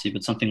off policy,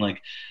 but something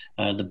like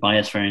the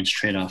bias variance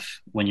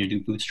trade-off when you do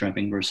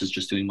bootstrapping versus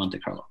just doing Monte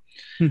Carlo.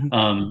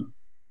 Mm-hmm.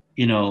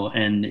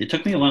 And it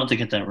took me a while to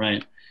get that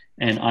right.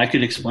 And I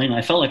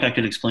felt like I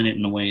could explain it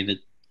in a way that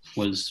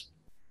was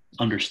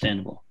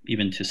understandable,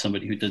 even to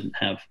somebody who didn't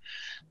have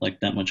like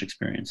that much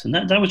experience. And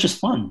that was just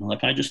fun.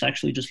 Like I just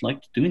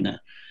liked doing that.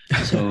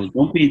 So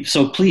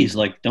please,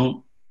 like,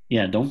 don't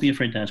be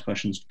afraid to ask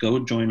questions. Go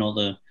join all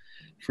the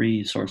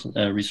free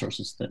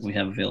resources that we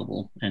have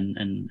available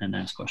and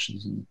ask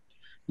questions. And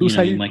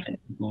you might get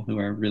people who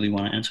really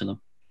want to answer them.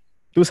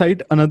 To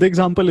cite another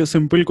example, a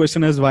simple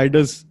question as why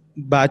does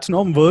batch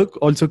norm work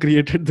also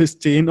created this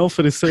chain of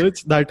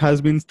research that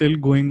has been still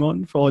going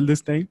on for all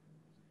this time.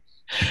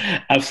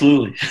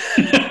 Absolutely.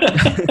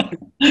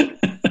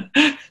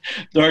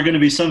 There are going to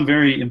be some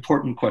very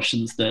important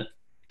questions that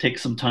take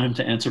some time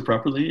to answer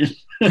properly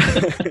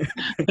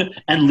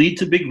and lead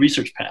to big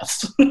research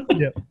paths.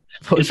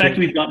 In fact,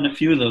 we've gotten a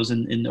few of those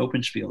in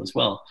OpenSpiel as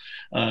well.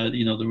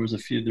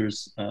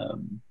 There's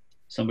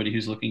somebody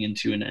who's looking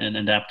into an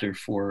adapter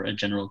for a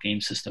general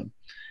game system.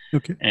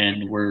 Okay.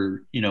 And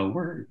we're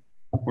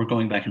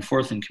going back and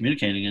forth and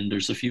communicating, and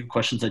there's a few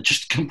questions I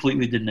just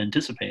completely didn't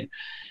anticipate.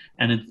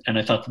 And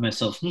I thought to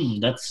myself,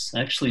 that's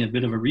actually a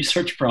bit of a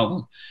research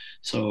problem.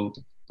 So,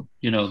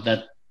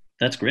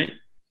 that's great.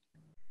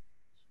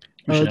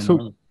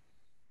 So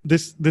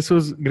this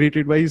was great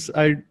advice.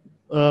 I'd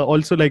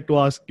also like to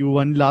ask you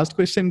one last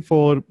question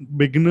for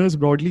beginners,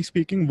 broadly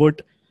speaking.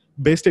 What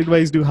best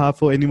advice do you have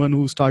for anyone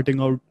who's starting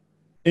out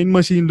in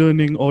machine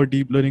learning or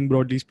deep learning,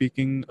 broadly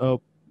speaking?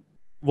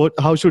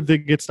 How should they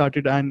get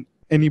started, and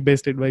any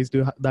best advice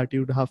that you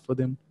would have for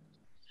them?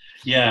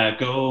 Yeah,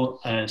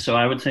 so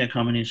I would say a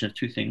combination of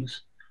two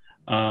things.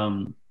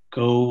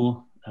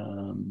 Go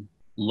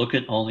look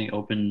at all the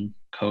open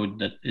code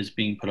that is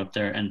being put up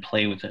there and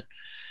play with it,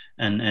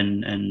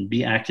 and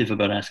be active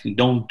about asking.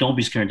 Don't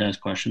be scared to ask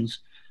questions.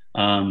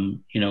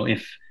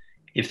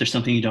 If there's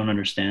something you don't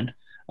understand,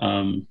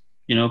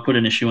 put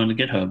an issue on the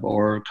GitHub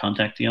or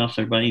contact the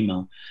author by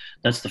email.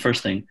 That's the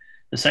first thing.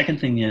 The second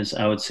thing is,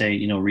 I would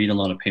say, read a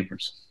lot of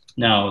papers.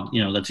 Now,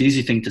 that's an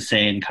easy thing to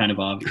say and kind of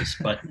obvious,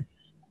 but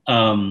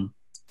a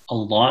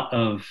lot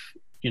of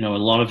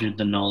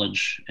the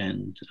knowledge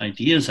and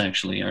ideas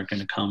actually are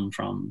going to come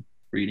from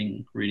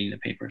reading the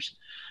papers,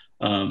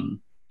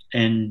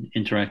 and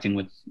interacting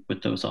with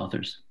those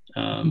authors.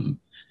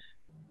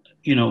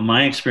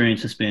 my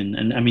experience has been,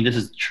 and I mean, this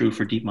is true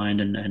for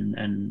DeepMind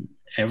and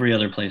every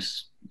other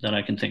place that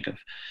I can think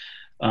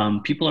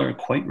of. People are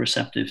quite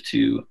receptive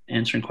to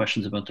answering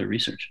questions about their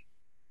research.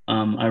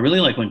 I really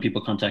like when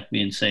people contact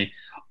me and say,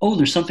 "Oh,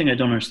 there's something I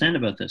don't understand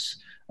about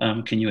this.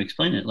 Can you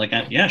explain it?" Like,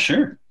 yeah,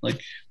 sure.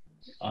 Like,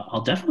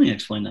 I'll definitely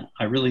explain that.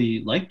 I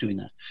really like doing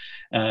that.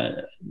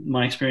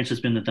 My experience has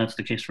been that that's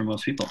the case for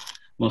most people,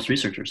 most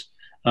researchers.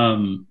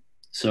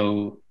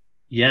 So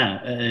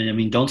yeah, I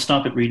mean, don't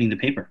stop at reading the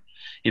paper.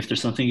 If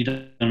there's something you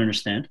don't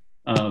understand,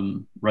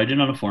 write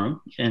it on a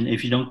forum. And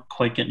if you don't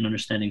quite get an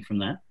understanding from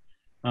that,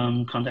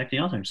 contact the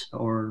authors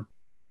or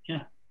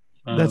yeah.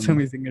 That's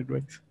amazing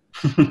advice.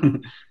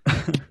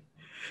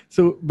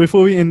 So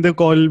before we end the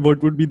call,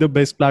 what would be the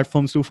best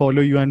platforms to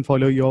follow you and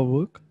follow your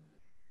work?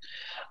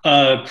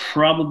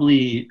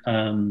 Probably.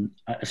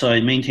 So I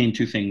maintain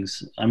two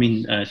things. I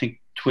mean, I think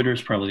Twitter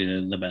is probably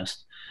the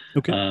best.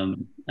 Okay.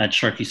 At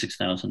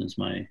Sharky6000 is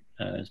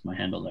my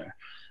handle there.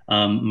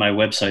 My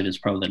website is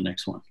probably the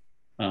next one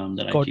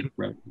that I keep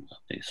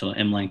updating. So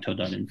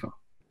mlanctot.info.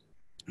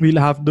 We'll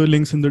have the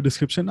links in the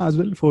description as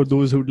well for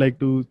those who'd like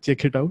to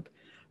check it out.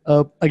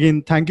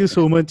 Again, thank you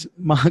so much,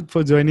 Mark,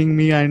 for joining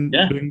me and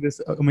doing this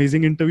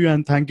amazing interview.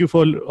 And thank you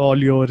for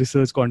all your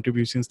research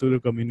contributions to the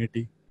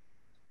community.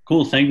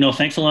 Cool.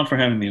 Thanks a lot for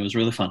having me. It was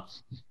really fun.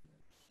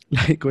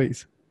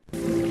 Likewise.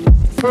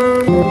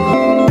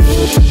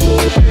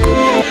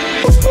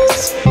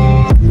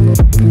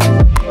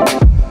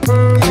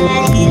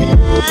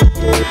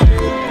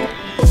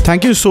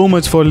 Thank you so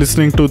much for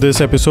listening to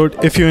this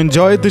episode. If you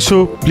enjoyed the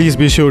show, please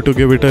be sure to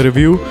give it a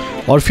review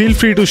or feel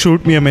free to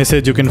shoot me a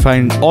message. You can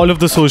find all of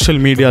the social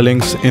media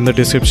links in the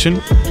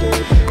description.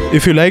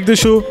 If you like the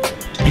show,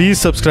 please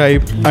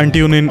subscribe and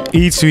tune in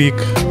each week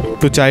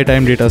to Chai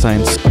Time Data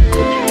Science.